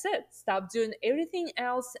 That's it. Stop doing everything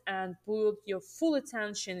else and put your full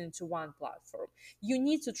attention into one platform. You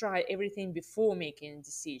need to try everything before making a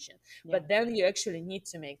decision, Yeah. but then you actually need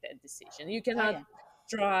to make that decision. You Oh cannot yeah.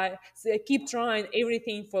 keep trying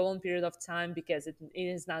everything for a long period of time, because it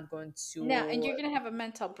is not going No, and to you're gonna have a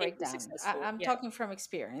mental make you breakdown. successful. I'm Yeah. talking from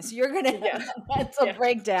experience. You're gonna have Yeah. a mental Yeah.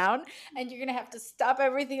 breakdown, and you're gonna have to stop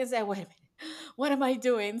everything and say, "Wait a minute, what am I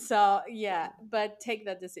doing?" So yeah, but take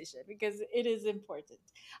that decision because it is important.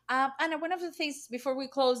 And one of the things before we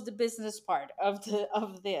close the business part of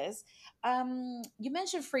this, you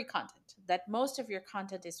mentioned free content. That most of your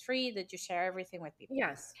content is free. That you share everything with people,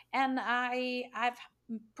 Yes. and I've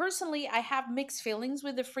personally I have mixed feelings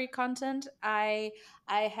with the free content. I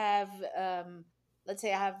have, let's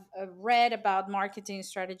say, I have read about marketing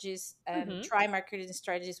strategies and Hmm. try marketing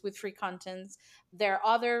strategies with free contents. There are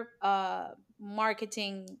other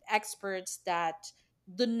marketing experts that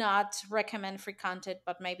do not recommend free content,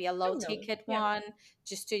 but maybe a I low know. ticket Yeah. one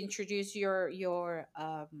just to introduce your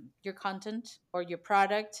content or your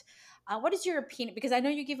product. What is your opinion? Because I know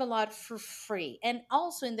you give a lot for free, and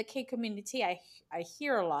also in the K community, I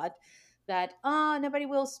hear a lot that nobody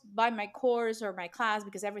will buy my course or my class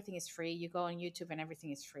because everything is free. You go on YouTube and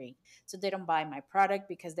everything is free, so they don't buy my product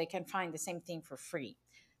because they can find the same thing for free.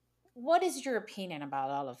 What is your opinion about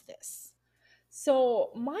all of this?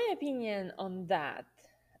 So my opinion on that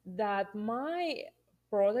my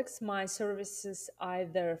products, my services,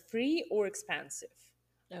 either free or expensive.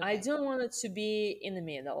 I Okay, don't want it to be in the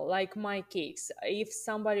middle, like my cakes. If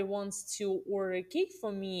somebody wants to order a cake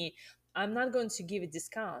for me, I'm not going to give a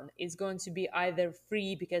discount. It's going to be either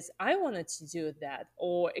free because I wanted to do that,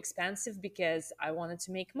 or expensive because I wanted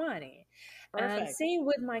to make money. And perfect. same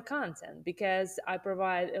with my content, because I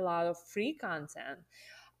provide a lot of free content.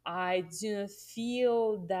 I do not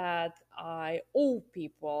feel that I owe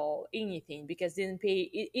people anything because they didn't pay.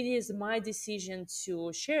 It is my decision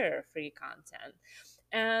to share free content.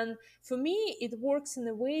 And for me, it works in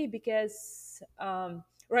a way because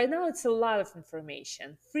right now it's a lot of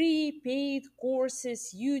information, free, paid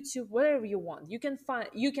courses, YouTube, whatever you want. You can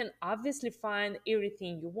obviously find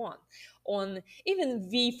everything you want on even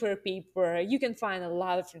V for paper. You can find a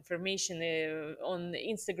lot of information on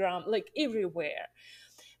Instagram, like everywhere.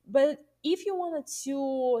 But if you wanted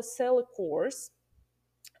to sell a course,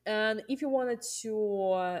 and if you wanted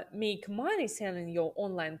to make money selling your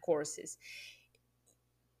online courses,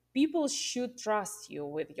 people should trust you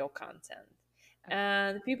with your content, Okay,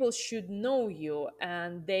 and people should know you,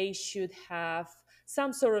 and they should have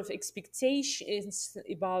some sort of expectations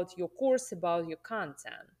about your course, about your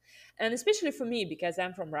content. And especially for me, because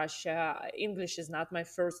I'm from Russia, English is not my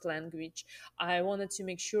first language. I wanted to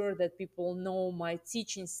make sure that people know my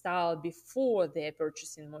teaching style before they're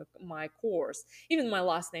purchasing my course. Even my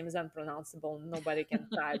last name is unpronounceable, nobody can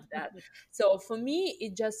type that. So for me,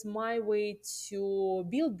 it's just my way to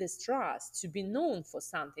build this trust, to be known for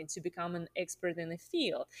something, to become an expert in a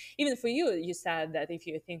field. Even for you, you said that if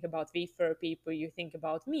you think about VFR people, you think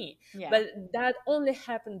about me. yeah. But that only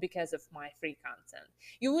happened because of my free content.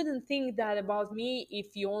 You wouldn't think that about me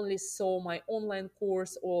if you only saw my online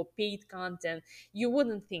course or paid content. You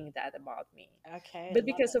wouldn't think that about me. Okay, I But love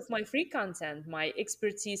because it. of my free content, my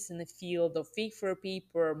expertise in the field of fake for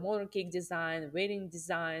paper, modern cake design, wedding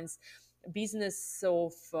designs, business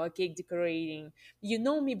of cake decorating, you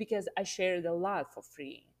know me because I shared a lot for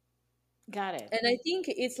free. Got it. And I think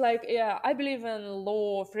it's like, yeah, I believe in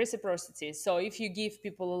law of reciprocity. So if you give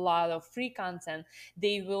people a lot of free content,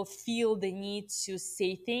 they will feel the need to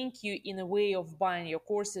say thank you in a way of buying your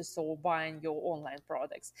courses or buying your online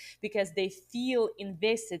products, because they feel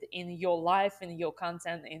invested in your life, in your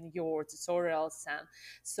content, in your tutorials. And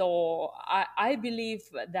so I believe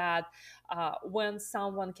that when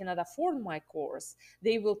someone cannot afford my course,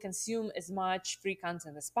 they will consume as much free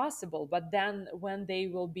content as possible. But then when they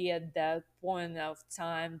will be at that point of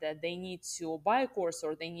time that they need to buy a course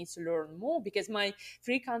or they need to learn more, because my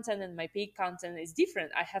free content and my paid content is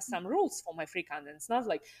different. I have some rules for my free content. It's not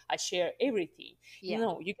like I share everything. You Yeah.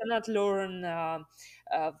 know, you cannot learn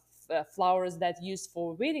flowers that used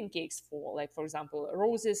for wedding cakes, for like, for example,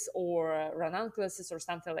 roses or ranunculuses or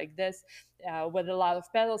something like this, with a lot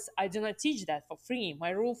of petals. I do not teach that for free. My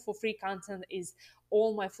rule for free content is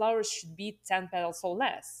all my flowers should be 10 petals or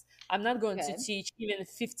less. I'm not going to Good. teach even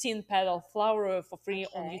 15 petal flower for free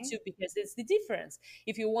on Okay. YouTube, because it's the difference.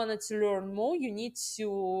 If you wanted to learn more, you need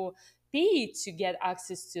to pay to get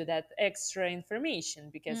access to that extra information,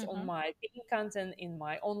 because on Mm-hmm. my paying content in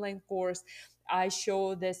my online course, I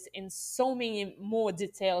show this in so many more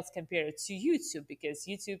details compared to YouTube, because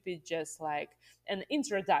YouTube is just like an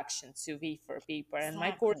introduction to V4 paper, and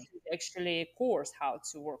my course Exactly. is actually a course how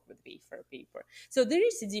to work with V4 paper. So there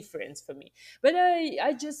is a difference for me. But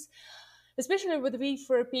I just, especially with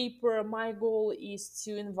V4 paper, my goal is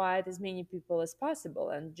to invite as many people as possible,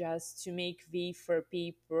 and just to make V4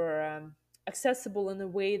 paper accessible in a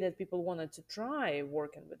way that people wanted to try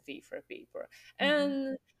working with V4 paper. Mm-hmm.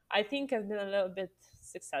 And I think I've been a little bit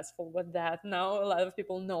successful with that. Now a lot of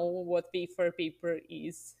people know what V4 paper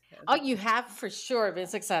is. Oh, you have for sure been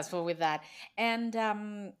successful with that, and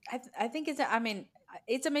I think it's. I mean,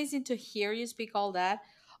 it's amazing to hear you speak all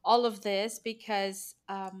of this, because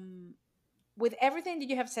with everything that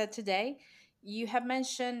you have said today, you have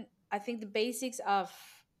mentioned, I think, the basics of,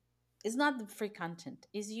 it's not the free content,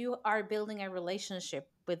 is you are building a relationship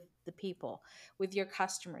with the people, with your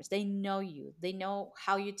customers. They know you, they know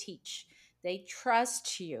how you teach, they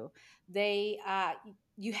trust you, they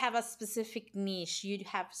you have a specific niche, you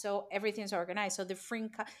have, so everything's organized, so the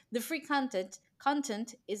free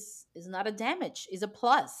content is not a damage, is a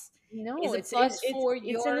plus, No, is a it's plus for it's an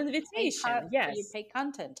your invitation. for your Yes. paid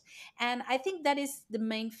content. And I think that is the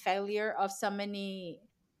main failure of so many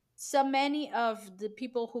of the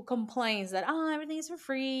people who complains that, oh, everything's for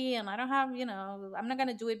free and I don't have, I'm not going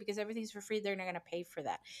to do it because everything's for free, they're not going to pay for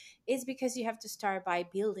that. It's because you have to start by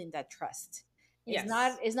building that trust. Yes.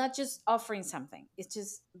 It's not just offering something, it's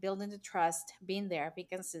just building the trust, being there, be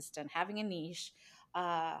consistent, having a niche,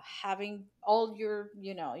 having all your,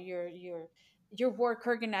 your work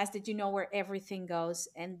organized, that you know where everything goes,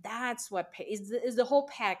 and that's what is the whole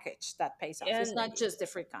package that pays off. It's And not just the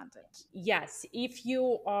free content. yes, if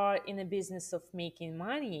you are in a business of making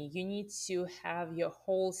money, you need to have your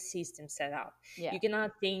whole system set up. Yeah. You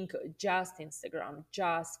cannot think just Instagram,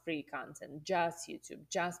 just free content, just YouTube,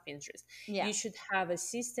 just Pinterest. Yeah. You should have a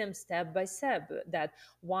system step by step, that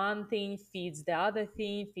one thing feeds the other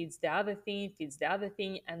thing, feeds the other thing, feeds the other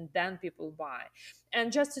thing, and then people buy.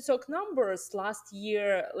 And just to talk numbers, last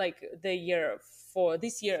year, like the year for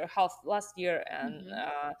this year, half last year, and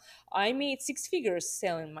Hmm. I made six figures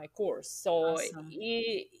selling my course. So Awesome.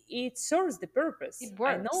 it serves the purpose. It I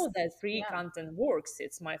works. know that free Yeah. content works.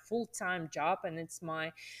 It's my full time job and it's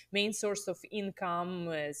my main source of income.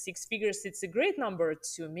 Six figures, it's a great number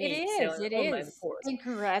to It make is. selling It online is. course. And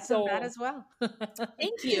congrats on that So as well.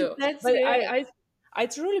 thank you. That's But it. I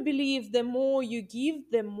truly believe the more you give,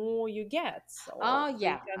 the more you get. So Oh, free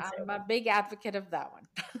yeah. I'm a content. big advocate of that one.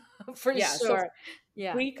 For Yeah. So sure.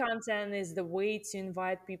 Yeah. free content is the way to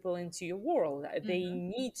invite people into your world. They Hmm.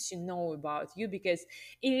 need to know about you, because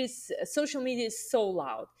it is social media is so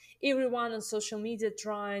loud. Everyone on social media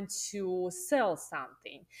trying to sell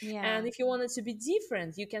something. Yeah. And if you want it to be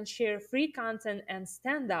different, you can share free content and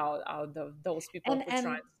stand out of those people who try And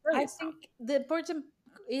to sell I you think something. the important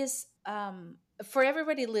is, for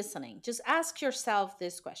everybody listening, just ask yourself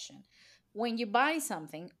this question: when you buy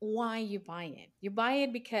something, why you buy it? You buy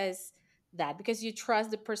it because you trust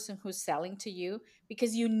the person who's selling to you,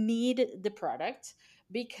 because you need the product,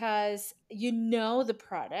 because you know the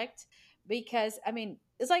product, because, I mean,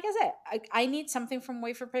 it's like I said, I need something from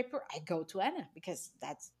wafer paper, I go to Anna, because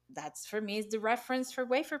that's for me is the reference for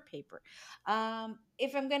wafer paper.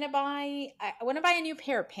 If I'm gonna buy, I want to buy a new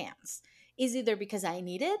pair of pants. Is either because I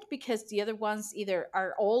need it, because the other ones either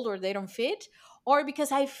are old or they don't fit, or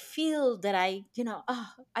because I feel that oh,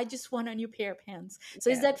 I just want a new pair of pants. So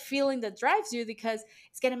it's Yeah. that feeling that drives you, because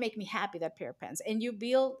it's gonna make me happy, that pair of pants. And you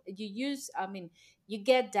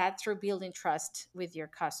get that through building trust with your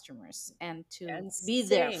customers and to And be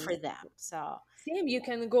there same. for them. So Same, you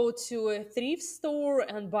can go to a thrift store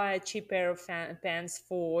and buy a cheap pair of pants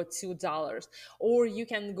for $2, or you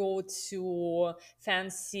can go to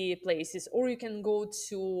fancy places, or you can go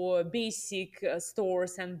to basic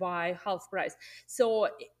stores and buy half price. So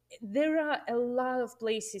there are a lot of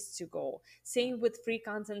places to go. Same with free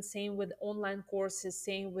content, same with online courses,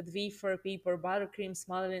 same with V for paper, buttercream,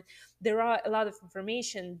 smiling. There are a lot of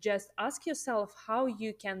information. Just ask yourself how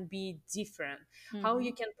you can be different, how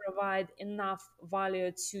you mhm. can provide enough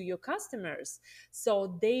value to your customers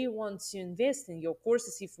so they want to invest in your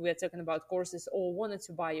courses, if we're talking about courses, or wanted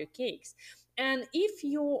to buy your cakes. And if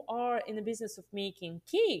you are in the business of making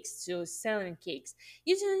cakes, to selling cakes,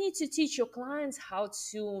 you don't need to teach your clients how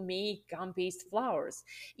to make gum-based flowers.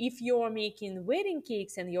 If you're making wedding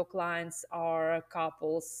cakes and your clients are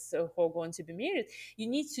couples who are going to be married, you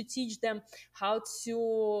need to teach them how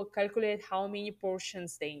to calculate how many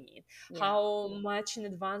portions they need, Yeah. how much in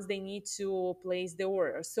advance they need to place the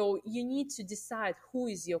order. So you need to decide who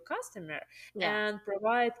is your customer Yeah. and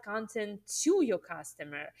provide content to your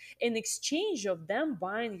customer in exchange of them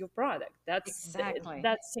buying your product. Exactly.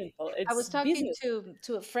 That's simple. I It's was talking business.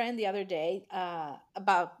 to a friend the other day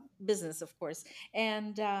about business, of course,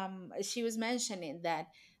 and she was mentioning that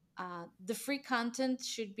the free content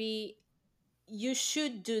should be, you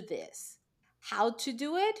should do this. How to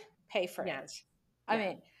do it? Pay for it. Yes. I Yeah.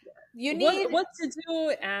 mean, you need, What to do,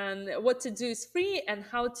 and what to do is free, and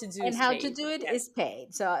how to do and is how to paid. do it Yes. is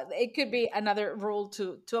paid. So it could be another rule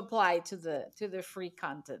to apply to the free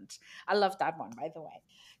content. I love that one, by the way.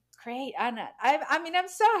 Great, Anna. I mean, I'm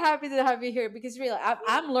so happy to have you here because really,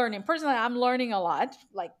 I'm learning. Personally, I'm learning a lot.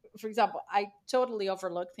 Like, for example, I totally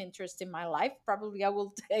overlooked Pinterest in my life. Probably I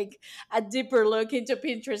will take a deeper look into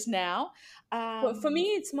Pinterest now. For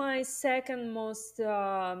me, Um, it's my second most,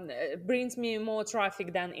 brings me more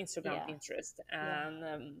traffic than Instagram, yeah, Pinterest. yeah,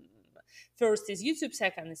 And first is YouTube,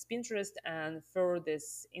 second is Pinterest, and third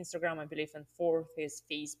is Instagram, I believe, and fourth is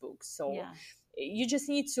Facebook. So yeah. you just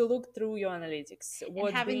need to look through your analytics, And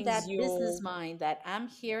what having brings that business you mind that I'm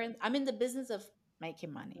here and I'm in the business of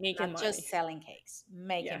making money, making not money. just selling cakes, Yeah.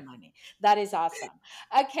 making money. That is awesome.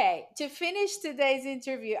 Okay, to finish today's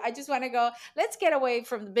interview, I just want to go, let's get away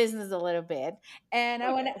from the business a little bit. And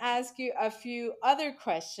I want Okay. to ask you a few other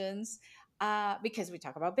questions because we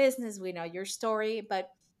talk about business, we know your story,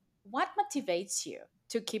 but what motivates you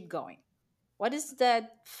to keep going? What is that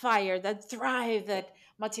fire, that drive that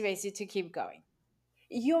motivates you to keep going?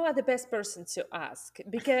 You are the best person to ask,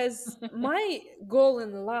 because my goal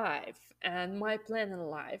in life and my plan in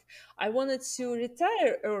life, I wanted to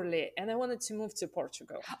retire early and I wanted to move to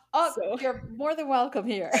Portugal. Oh, So you're more than welcome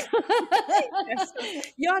here. yes, so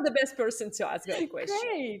you are the best person to ask that question.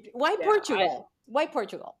 Great. Why Yeah, Portugal? Why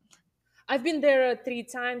Portugal? I've been there three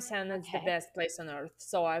times, and it's the Okay. best place on earth.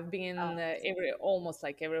 So I've been Awesome. every almost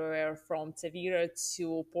like everywhere from Tavira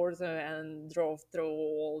to Porto, and drove through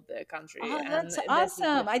all the country. Oh, And that's this is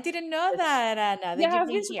awesome. I didn't know the that, Anna, that Yeah, you've I've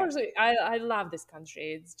been been to here. Portugal. I love this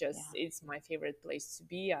country. Yeah. It's my favorite place to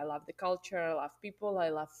be. I love the culture. I love people. I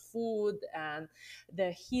love food and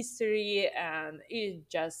the history, and it's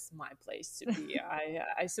just my place to be.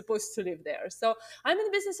 I supposed to live there. So I'm in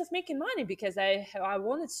the business of making money, because I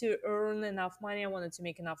wanted to earn enough money. I wanted to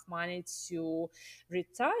make enough money to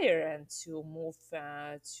retire and to move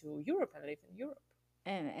to Europe and live in Europe.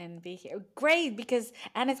 And be here. Great, because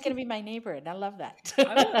Anna's gonna be my neighbor, and I love that.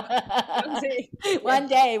 I will one day. One Yes.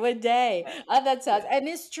 day, one day. Yeah. Oh, that's Yeah. awesome. And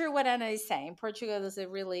it's true what Anna is saying. Portugal is a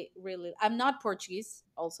really, really. I'm not Portuguese.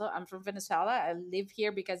 Also, I'm from Venezuela. I live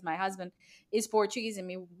here because my husband is Portuguese,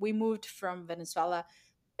 and we moved from Venezuela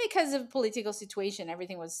because of political situation.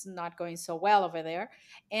 Everything was not going so well over there,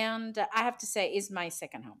 and I have to say it's my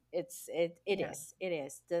second home. Yeah. It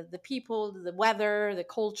is the people, the weather, the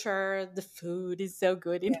culture, the food is so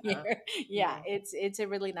good in Yeah. here. Yeah, Yeah. it's a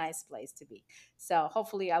really nice place to be. So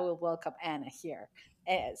hopefully I will welcome Anna here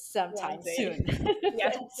One sometime day. soon. Yeah.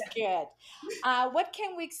 That's good. What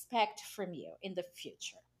can we expect from you in the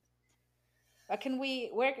future? What can we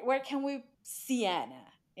where can we see Anna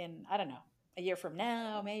in, I don't know, a year from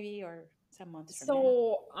now maybe, or some months from now?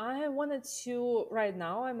 So I wanted to, right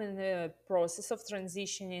now I'm in the process of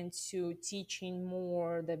transitioning to teaching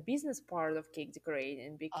more the business part of cake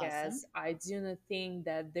decorating, Awesome. because I do not think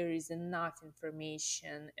that there is enough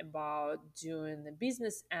information about doing the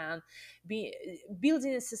business and be,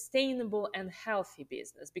 building a sustainable and healthy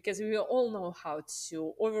business, because we all know how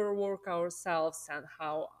to overwork ourselves and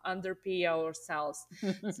how underpay ourselves.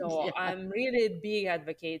 So Yeah. I'm really a big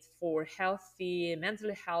advocate for healthy,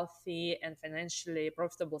 mentally healthy, and financially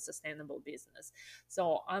profitable, sustainable business.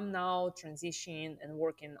 So I'm now transitioning and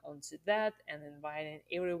working onto that, and inviting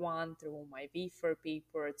everyone through my V4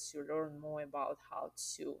 paper to learn more about how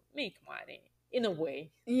to make money in a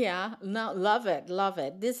way. Yeah, no, love it, love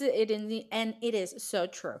it. This is it in the, and it is so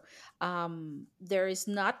true. There is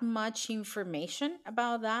not much information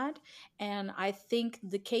about that, and I think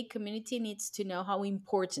the cake community needs to know how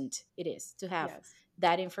important it is to have Yes.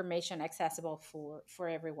 that information accessible for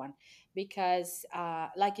everyone. Because,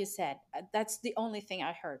 like you said, that's the only thing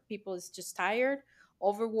I heard. People is just tired,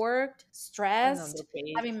 overworked, And stressed,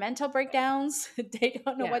 underpaid. having mental breakdowns. They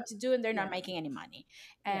don't know Yeah. what to do, and they're not Yeah. making any money.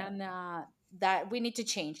 Yeah. And that we need to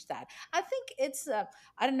change that. I think it's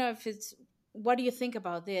I don't know if it's what do you think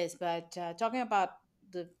about this? But talking about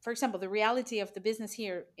for example, the reality of the business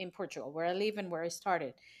here in Portugal, where I live and where I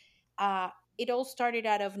started, uh, it all started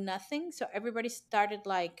out of nothing. So everybody started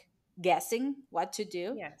like guessing what to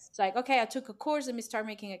do. Yes. It's like, okay, I took a course, let me start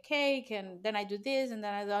making a cake, and then I do this, and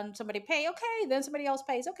then I done somebody pay, okay, then somebody else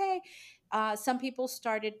pays, okay. Some people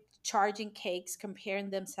started charging cakes, comparing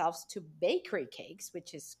themselves to bakery cakes,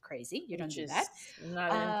 which is crazy. You don't Which do that. is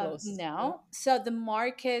not even close. Yeah. No. So the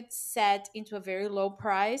market set into a very low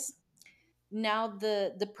price. Now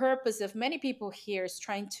the purpose of many people here is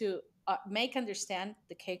trying to make understand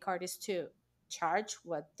the cake artists to charge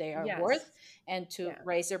what they are worth Yes. and to Yeah.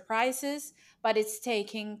 raise their prices, but it's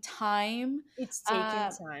taking time. It's taking uh,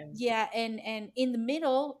 time. yeah, and in the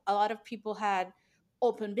middle a lot of people had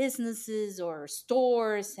open businesses or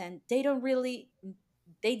stores, and they didn't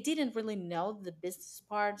really know the business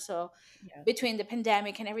part. So Yeah. between the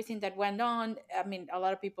pandemic and everything that went on, I mean, a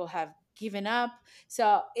lot of people have given up.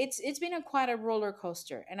 So it's been a quite a roller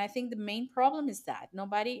coaster, and I think the main problem is that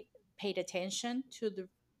nobody paid attention to the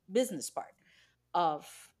business part of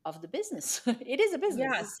the business. It is a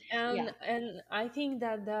business. Yes, and Yeah. and I think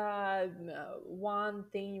that the one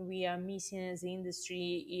thing we are missing as an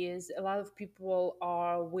industry is a lot of people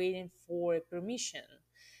are waiting for permission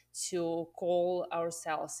to call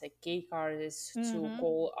ourselves a cake artist, to Mm-hmm.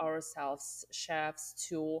 call ourselves chefs,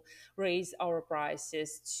 to raise our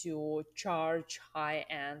prices, to charge high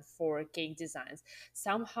end for cake designs.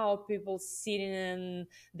 Somehow people sitting in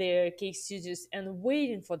their cake studios and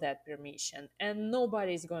waiting for that permission, and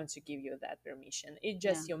nobody is going to give you that permission. It's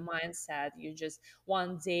Yeah. just your mindset. You just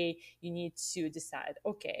one day you need to decide,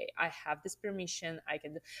 okay, I have this permission, I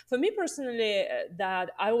can do. For me personally,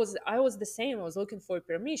 that I was the same. I was looking for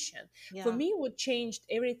permission. For Yeah. me, what changed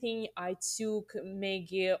everything, I took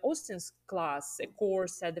Maggie Austin's class, a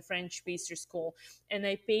course at the French pastry school, and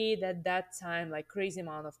I paid at that time like crazy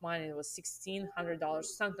amount of money. It was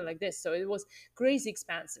 $1,600, something like this. So it was crazy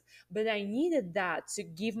expensive, but I needed that to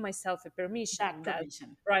give myself a That permission that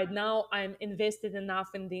permission. right now I'm invested enough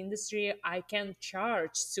in the industry, I can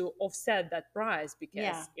charge to offset that price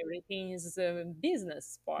Yeah. because everything is a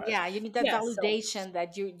business part. Yeah, you need that Yeah, so validation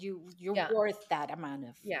that you're yeah, worth that amount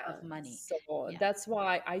yeah, of money. so Yeah. that's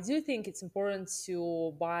why I do think it's important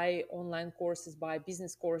to buy online courses, buy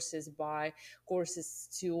business courses, buy courses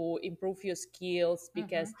to improve your skills, Hmm.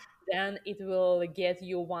 because then it will get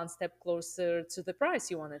you one step closer to the price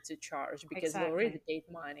you wanted to charge because you already Exactly. paid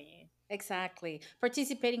money. Exactly.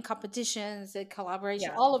 Participate in competitions, collaboration,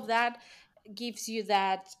 Yeah, all of that gives you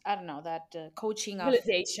that, I don't know, that coaching of,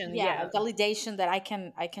 validation. yeah, Yeah, validation that I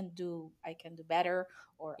can do better,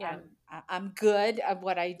 or yeah, I'm good at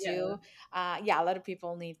what I yeah. do. Yeah, a lot of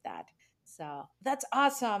people need that. So that's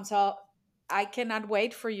awesome. So I cannot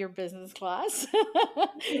wait for your business class.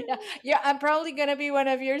 Yeah, yeah, I'm probably gonna be one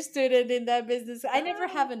of your students in that business. I never Ah,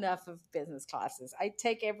 have enough of business classes. I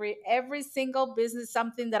take every single business,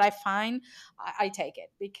 something that I find, I take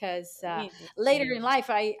it because later me. in life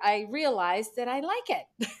I realized that I like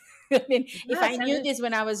it. I mean, if I Yes, and knew this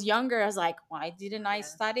when I was younger, I was like, why didn't I yeah.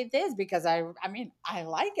 study this? Because I mean, I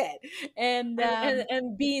like it, and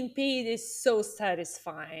And being paid is so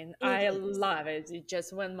satisfying. it I is. love it. It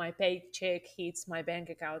just when my paycheck hits my bank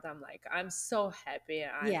account, I'm like, I'm so happy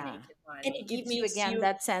I'm Yeah. making And money. it It gives you makes again you,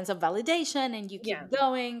 that sense of validation and you yeah, keep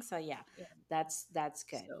going. So yeah, yeah. that's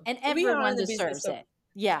good. So And we are everyone in the business deserves of, it.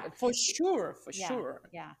 Yeah. for sure, for Yeah. sure.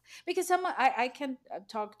 Yeah. Because I can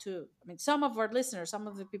talk to, I mean, some of our listeners, some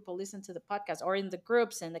of the people listen to the podcast or in the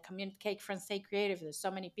groups and the community Cake Friends Stay Creative. There's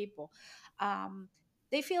so many people. Um,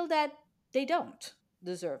 they feel that they don't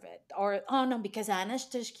deserve it, or oh no, because Anna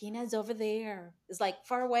Astashkina is over there, it's like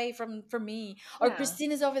far away from me, or Yeah,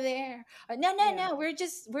 Christina's over there. No, no, yeah. no, we're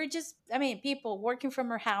just I mean, people working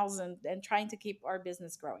from our house and trying to keep our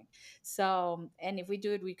business growing. So, and if we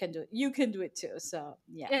do it, we can do it, you can do it too. So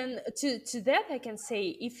yeah. And to that I can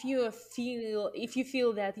say, if you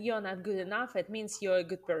feel that you're not good enough, it means you're a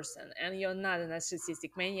good person and you're not a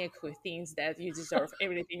narcissistic maniac who thinks that you deserve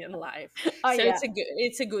everything in life. Oh So yeah, it's a good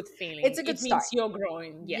it's feeling. a good It start. means you're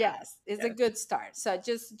growing. Yeah, Yes, it's a yeah, good start. So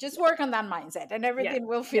just yeah, work on that mindset and yeah, everything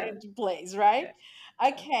will fit yeah, into place, right? yeah. Yeah.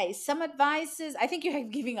 Okay, some advices. I think you have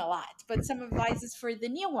giving a lot, but some advices for the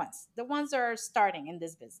new ones, the ones that are starting in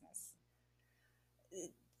this business.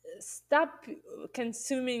 Stop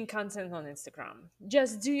consuming content on Instagram.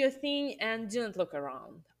 Just do your thing and do not look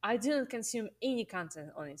around. I do not consume any content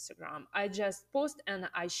on Instagram. I just post and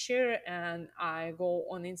I share, and I go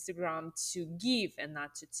on Instagram to give and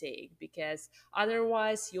not to take, because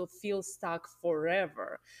otherwise you'll feel stuck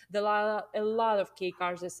forever. A lot of cake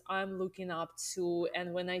artists I'm looking up to,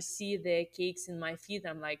 and when I see their cakes in my feed,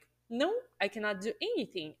 I'm like, no, I cannot do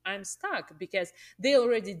anything. I'm stuck because they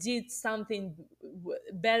already did something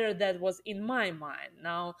better that was in my mind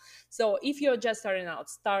now. So if you're just starting out,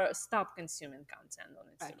 stop consuming content on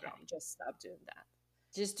Okay. Instagram. Just stop doing that.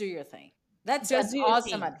 Just do your thing. That's Just an do your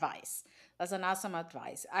awesome thing. advice. That's an awesome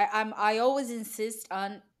advice. I always insist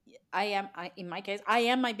on in my case, I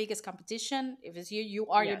am my biggest competition. If it's you, you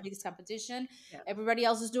are your Yes. biggest competition. Yeah. Everybody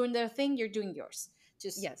else is doing their thing, you're doing yours.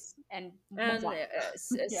 Just Yes. and move And on. Yeah.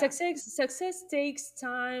 success takes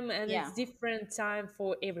time, and Yeah. it's different time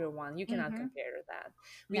for everyone. You cannot Mm-hmm. compare that.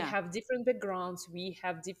 We No. have different backgrounds, we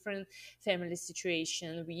have different family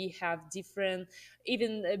situation, we have different,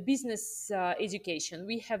 even business education,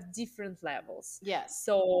 we have different levels. Yes.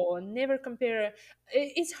 So never compare.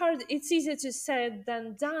 It's hard, it's easier to say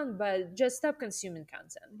than done, but just stop consuming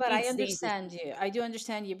content. But I It's the easiest understand thing. you. I do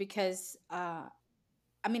understand you because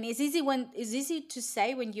I mean it's easy to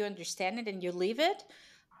say when you understand it and you leave it.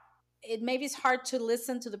 It maybe it's hard to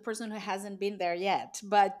listen to the person who hasn't been there yet,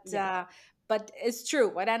 Yeah. but it's true.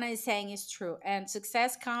 What Anna is saying is true, and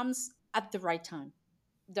success comes at the right time.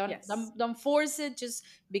 don't Yes. don't don't force it. Just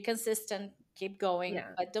be consistent, keep going,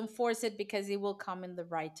 Yeah. but don't force it because it will come in the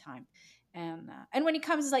right time. And when it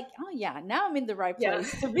comes, it's like, oh yeah, now I'm in the right Yeah.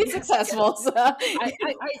 place to be Yeah. Yeah. successful. So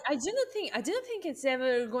I do not think it's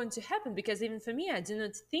ever going to happen, because even for me, I do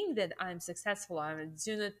not think that I'm successful. I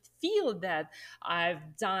do not feel that I've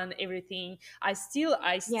done everything. I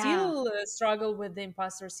yeah, still struggle with the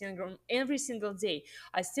imposter syndrome every single day.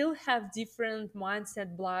 I still have different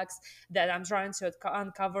mindset blocks that I'm trying to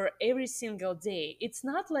uncover every single day. It's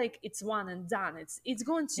not like it's one and done. It's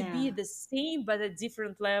going to be yeah. the same but at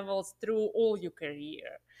different levels through all your career.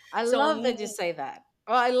 I So love that you say that.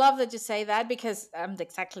 Well, I love that you say that because I'm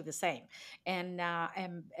exactly the same. And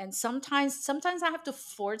sometimes I have to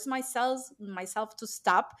force myself to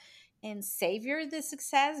stop and savor the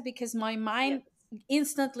success because my mind yes.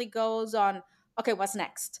 instantly goes on, okay, what's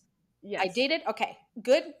next? I Yes. did it. Okay,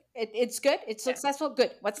 good. It's good. It's Yeah. successful.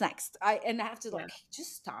 Good. What's next? I have to Yeah. like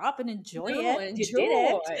just stop and enjoy No, it. You did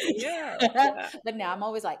it. enjoy. Yeah. Yeah. But now I'm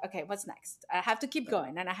always like, okay, what's next? I have to keep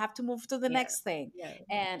going and I have to move to the Yeah. next thing. Yeah.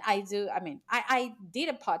 And I do. I mean, I did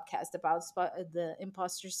a podcast about the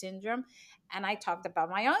imposter syndrome, and I talked about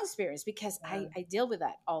my own experience because Yeah. I deal with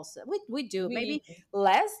that also. We do We maybe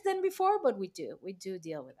less than before, but we do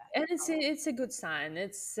deal with that. And it's a good sign.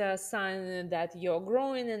 It's a sign that you're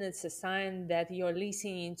growing, and it's a sign that you're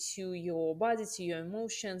listening to your body, to your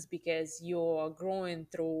emotions, because you're growing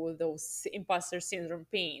through those imposter syndrome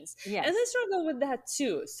pains. And I Yes. struggle with that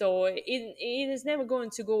too. So it is never going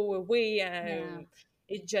to go away. Yeah.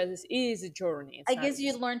 It just is a journey. I It's not guess you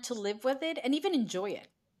easy. learn to live with it and even enjoy it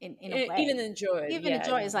in a Even way. enjoy it. Even Yeah.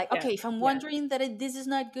 enjoy is like, Yeah. okay, if I'm Yeah. wondering that this is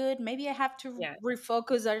not good, maybe I have to Yeah.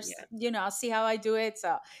 refocus or Yeah. see how I do it.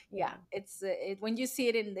 So yeah, Yeah. when you see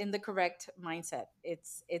it in the correct mindset,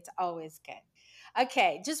 it's always good.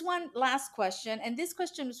 Okay, just one last question, and this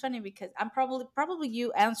question is funny because I'm probably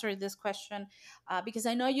you answered this question because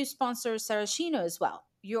I know you sponsor Sarashino as well.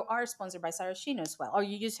 You are sponsored by Sarashino as well, or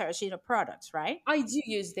you use Sarashino products, right? I do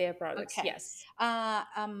use their products. Okay. Yes.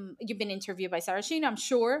 You've been interviewed by Sarah Sheen, I'm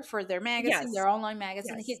sure, for their magazine, Yes. their online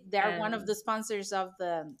magazine. Yes. They're one of And the sponsors of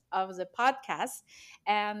the podcast,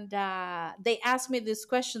 and they asked me this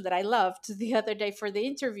question that I loved the other day for the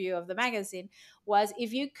interview of the magazine. Was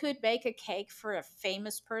if you could bake a cake for a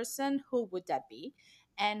famous person, who would that be,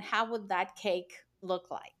 and how would that cake look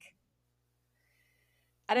like?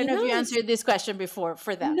 I don't you know if know, you it's answered this question before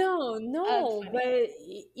for them. no, no, but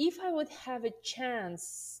Funny. if I would have a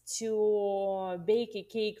chance to bake a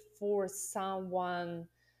cake for someone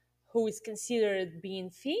who is considered being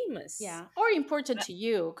famous, Yeah, or important to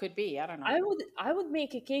you could be. I don't know. I would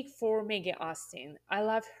make a cake for Maggie Austin. I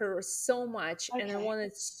love her so much, and I Okay.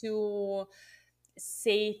 wanted to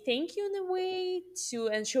say thank you in a way to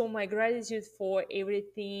and show my gratitude for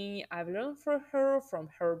everything I've learned from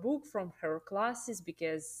her book, from her classes,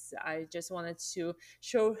 because I just wanted to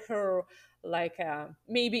show her like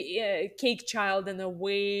maybe a cake child in a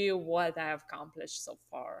way what I have accomplished so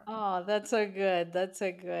far. Oh, that's so good. That's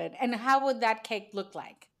so good. And how would that cake look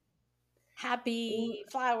like? Happy,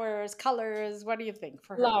 flowers, colors. What do you think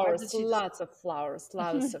for her? What did Flowers, she lots of flowers,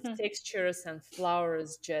 lots of describe? textures and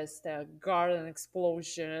flowers, just a garden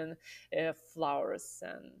explosion of flowers.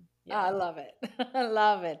 And I yeah. love it. I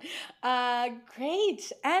love it.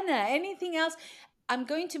 Great. Anna, anything else? I'm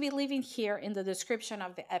going to be leaving here in the description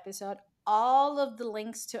of the episode all of the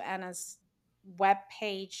links to Anna's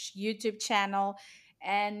webpage, YouTube channel,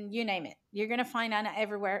 and you name it. You're going to find Anna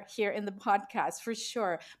everywhere here in the podcast for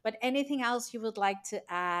sure. But anything else you would like to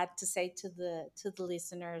add to say to the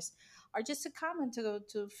listeners? or just a comment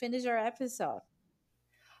to finish our episode?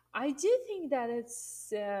 I do think that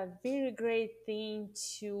it's a very great thing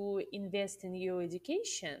to invest in your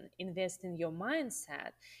education, invest in your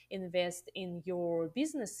mindset, invest in your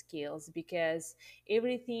business skills, because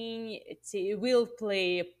everything will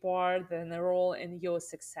play a part and a role in your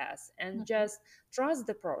success. And Mhm. just trust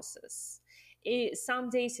the process.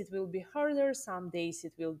 Some days it will be harder, some days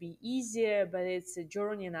it will be easier, but it's a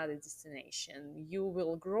journey, not a destination. You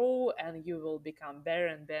will grow and you will become better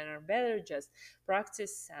and better and better. Just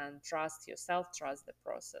practice and trust yourself, trust the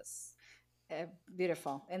process.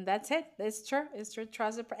 Beautiful, and that's it. It's true. It's true.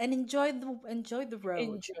 Trust the and enjoy the road.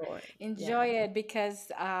 Enjoy. Enjoy Yeah. it,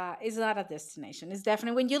 because it's not a destination. It's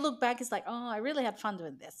definitely, when you look back, it's like, oh, I really had fun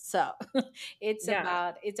doing this. So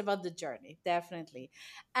Yeah. it's about the journey, definitely.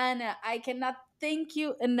 And I cannot thank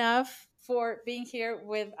you enough for being here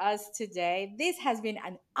with us today. This has been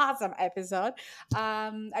an awesome episode.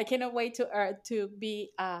 I cannot wait to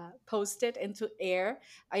be posted and to air.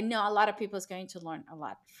 I know a lot of people is going to learn a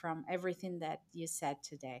lot from everything that you said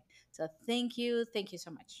today. So thank you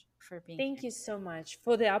so much for being Thank here. you so much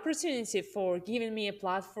for the opportunity, for giving me a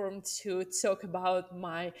platform to talk about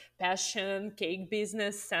my passion, cake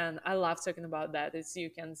business. And I love talking about that, as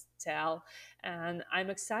you can tell. And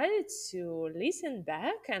I'm excited to listen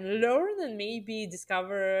back and learn and maybe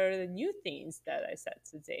discover the new things that I said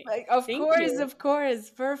today. Like, Thank you. of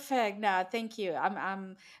course, perfect. No, thank you.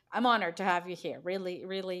 I'm honored to have you here. Really,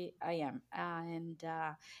 really, I am. And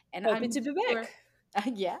Happy I'm to be sure, back.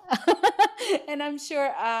 yeah, and I'm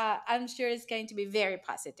sure it's going to be very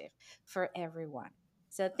positive for everyone.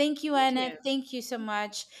 So thank you, Thank Anna. you. Thank you so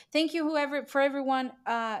much. Thank you, whoever, for everyone,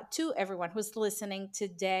 to everyone who's listening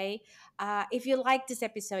today. If you like this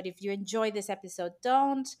episode, if you enjoy this episode,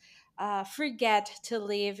 don't forget to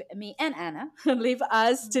leave me and Anna, leave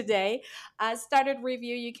us today. Started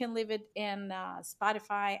review. You can leave it in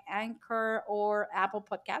Spotify, Anchor, or Apple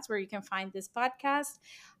Podcasts, where you can find this podcast.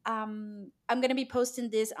 I'm going to be posting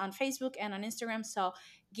this on Facebook and on Instagram. So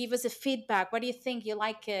give us a feedback. What do you think? You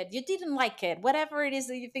like it? You didn't like it? Whatever it is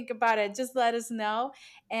that you think about it, just let us know.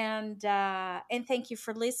 And thank you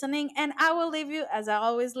for listening. And I will leave you, as I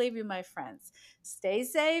always leave you, my friends. Stay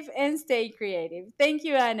safe and stay creative. Thank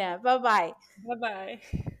you, Anna. Bye bye. Bye bye.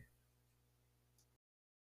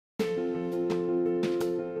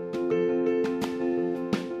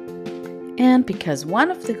 And because one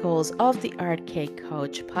of the goals of the Art Cake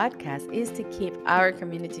Coach podcast is to keep our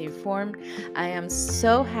community informed, I am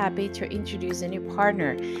so happy to introduce a new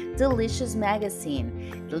partner, Delicious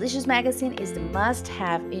Magazine. Delicious Magazine is the must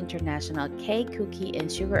have international cake, cookie,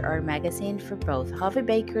 and sugar art magazine for both hobby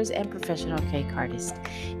bakers and professional cake artists.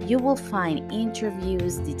 You will find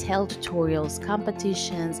interviews, detailed tutorials,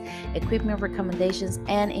 competitions, equipment recommendations,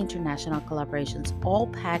 and international collaborations, all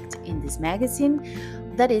packed in this magazine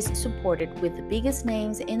that is supported with the biggest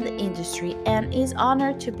names in the industry and is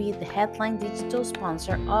honored to be the headline digital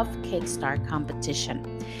sponsor of Cakestar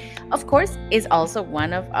competition. Of course, is also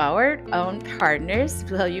one of our own partners.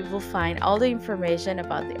 So you will find all the information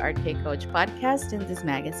about the Art Cake Coach podcast in this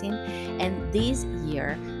magazine. And this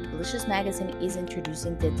year, Delicious Magazine is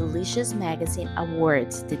introducing the Delicious Magazine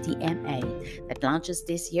Awards, the DMA, that launches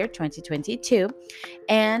this year, 2022,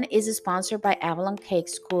 and is sponsored by Avalon Cake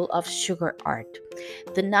School of Sugar Art.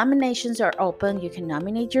 The nominations are open. You can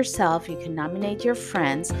nominate yourself, you can nominate your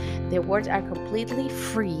friends. The awards are completely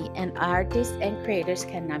free, and artists and creators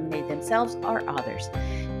can nominate themselves or others.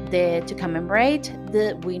 To commemorate,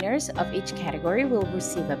 the winners of each category will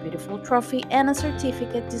receive a beautiful trophy and a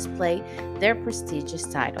certificate display their prestigious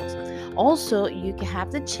titles. Also, you can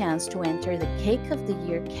have the chance to enter the Cake of the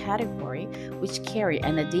Year category, which carry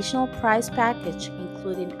an additional prize package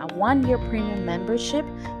including a 1-year premium membership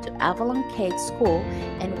to Avalon Cake School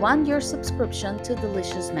and 1-year subscription to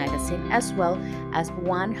Delicious Magazine, as well as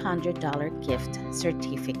 $100 gift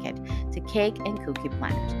certificate to cake and cookie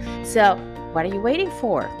planners. So, what are you waiting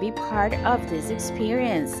for? Be part of this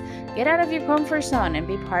experience. Get out of your comfort zone and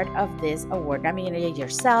be part of this award. Nominate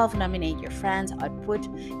yourself, nominate your friends, or put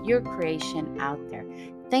your creation out there.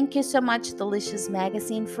 Thank you so much, Delicious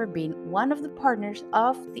Magazine, for being one of the partners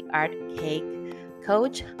of the Art Cake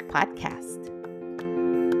Coach podcast.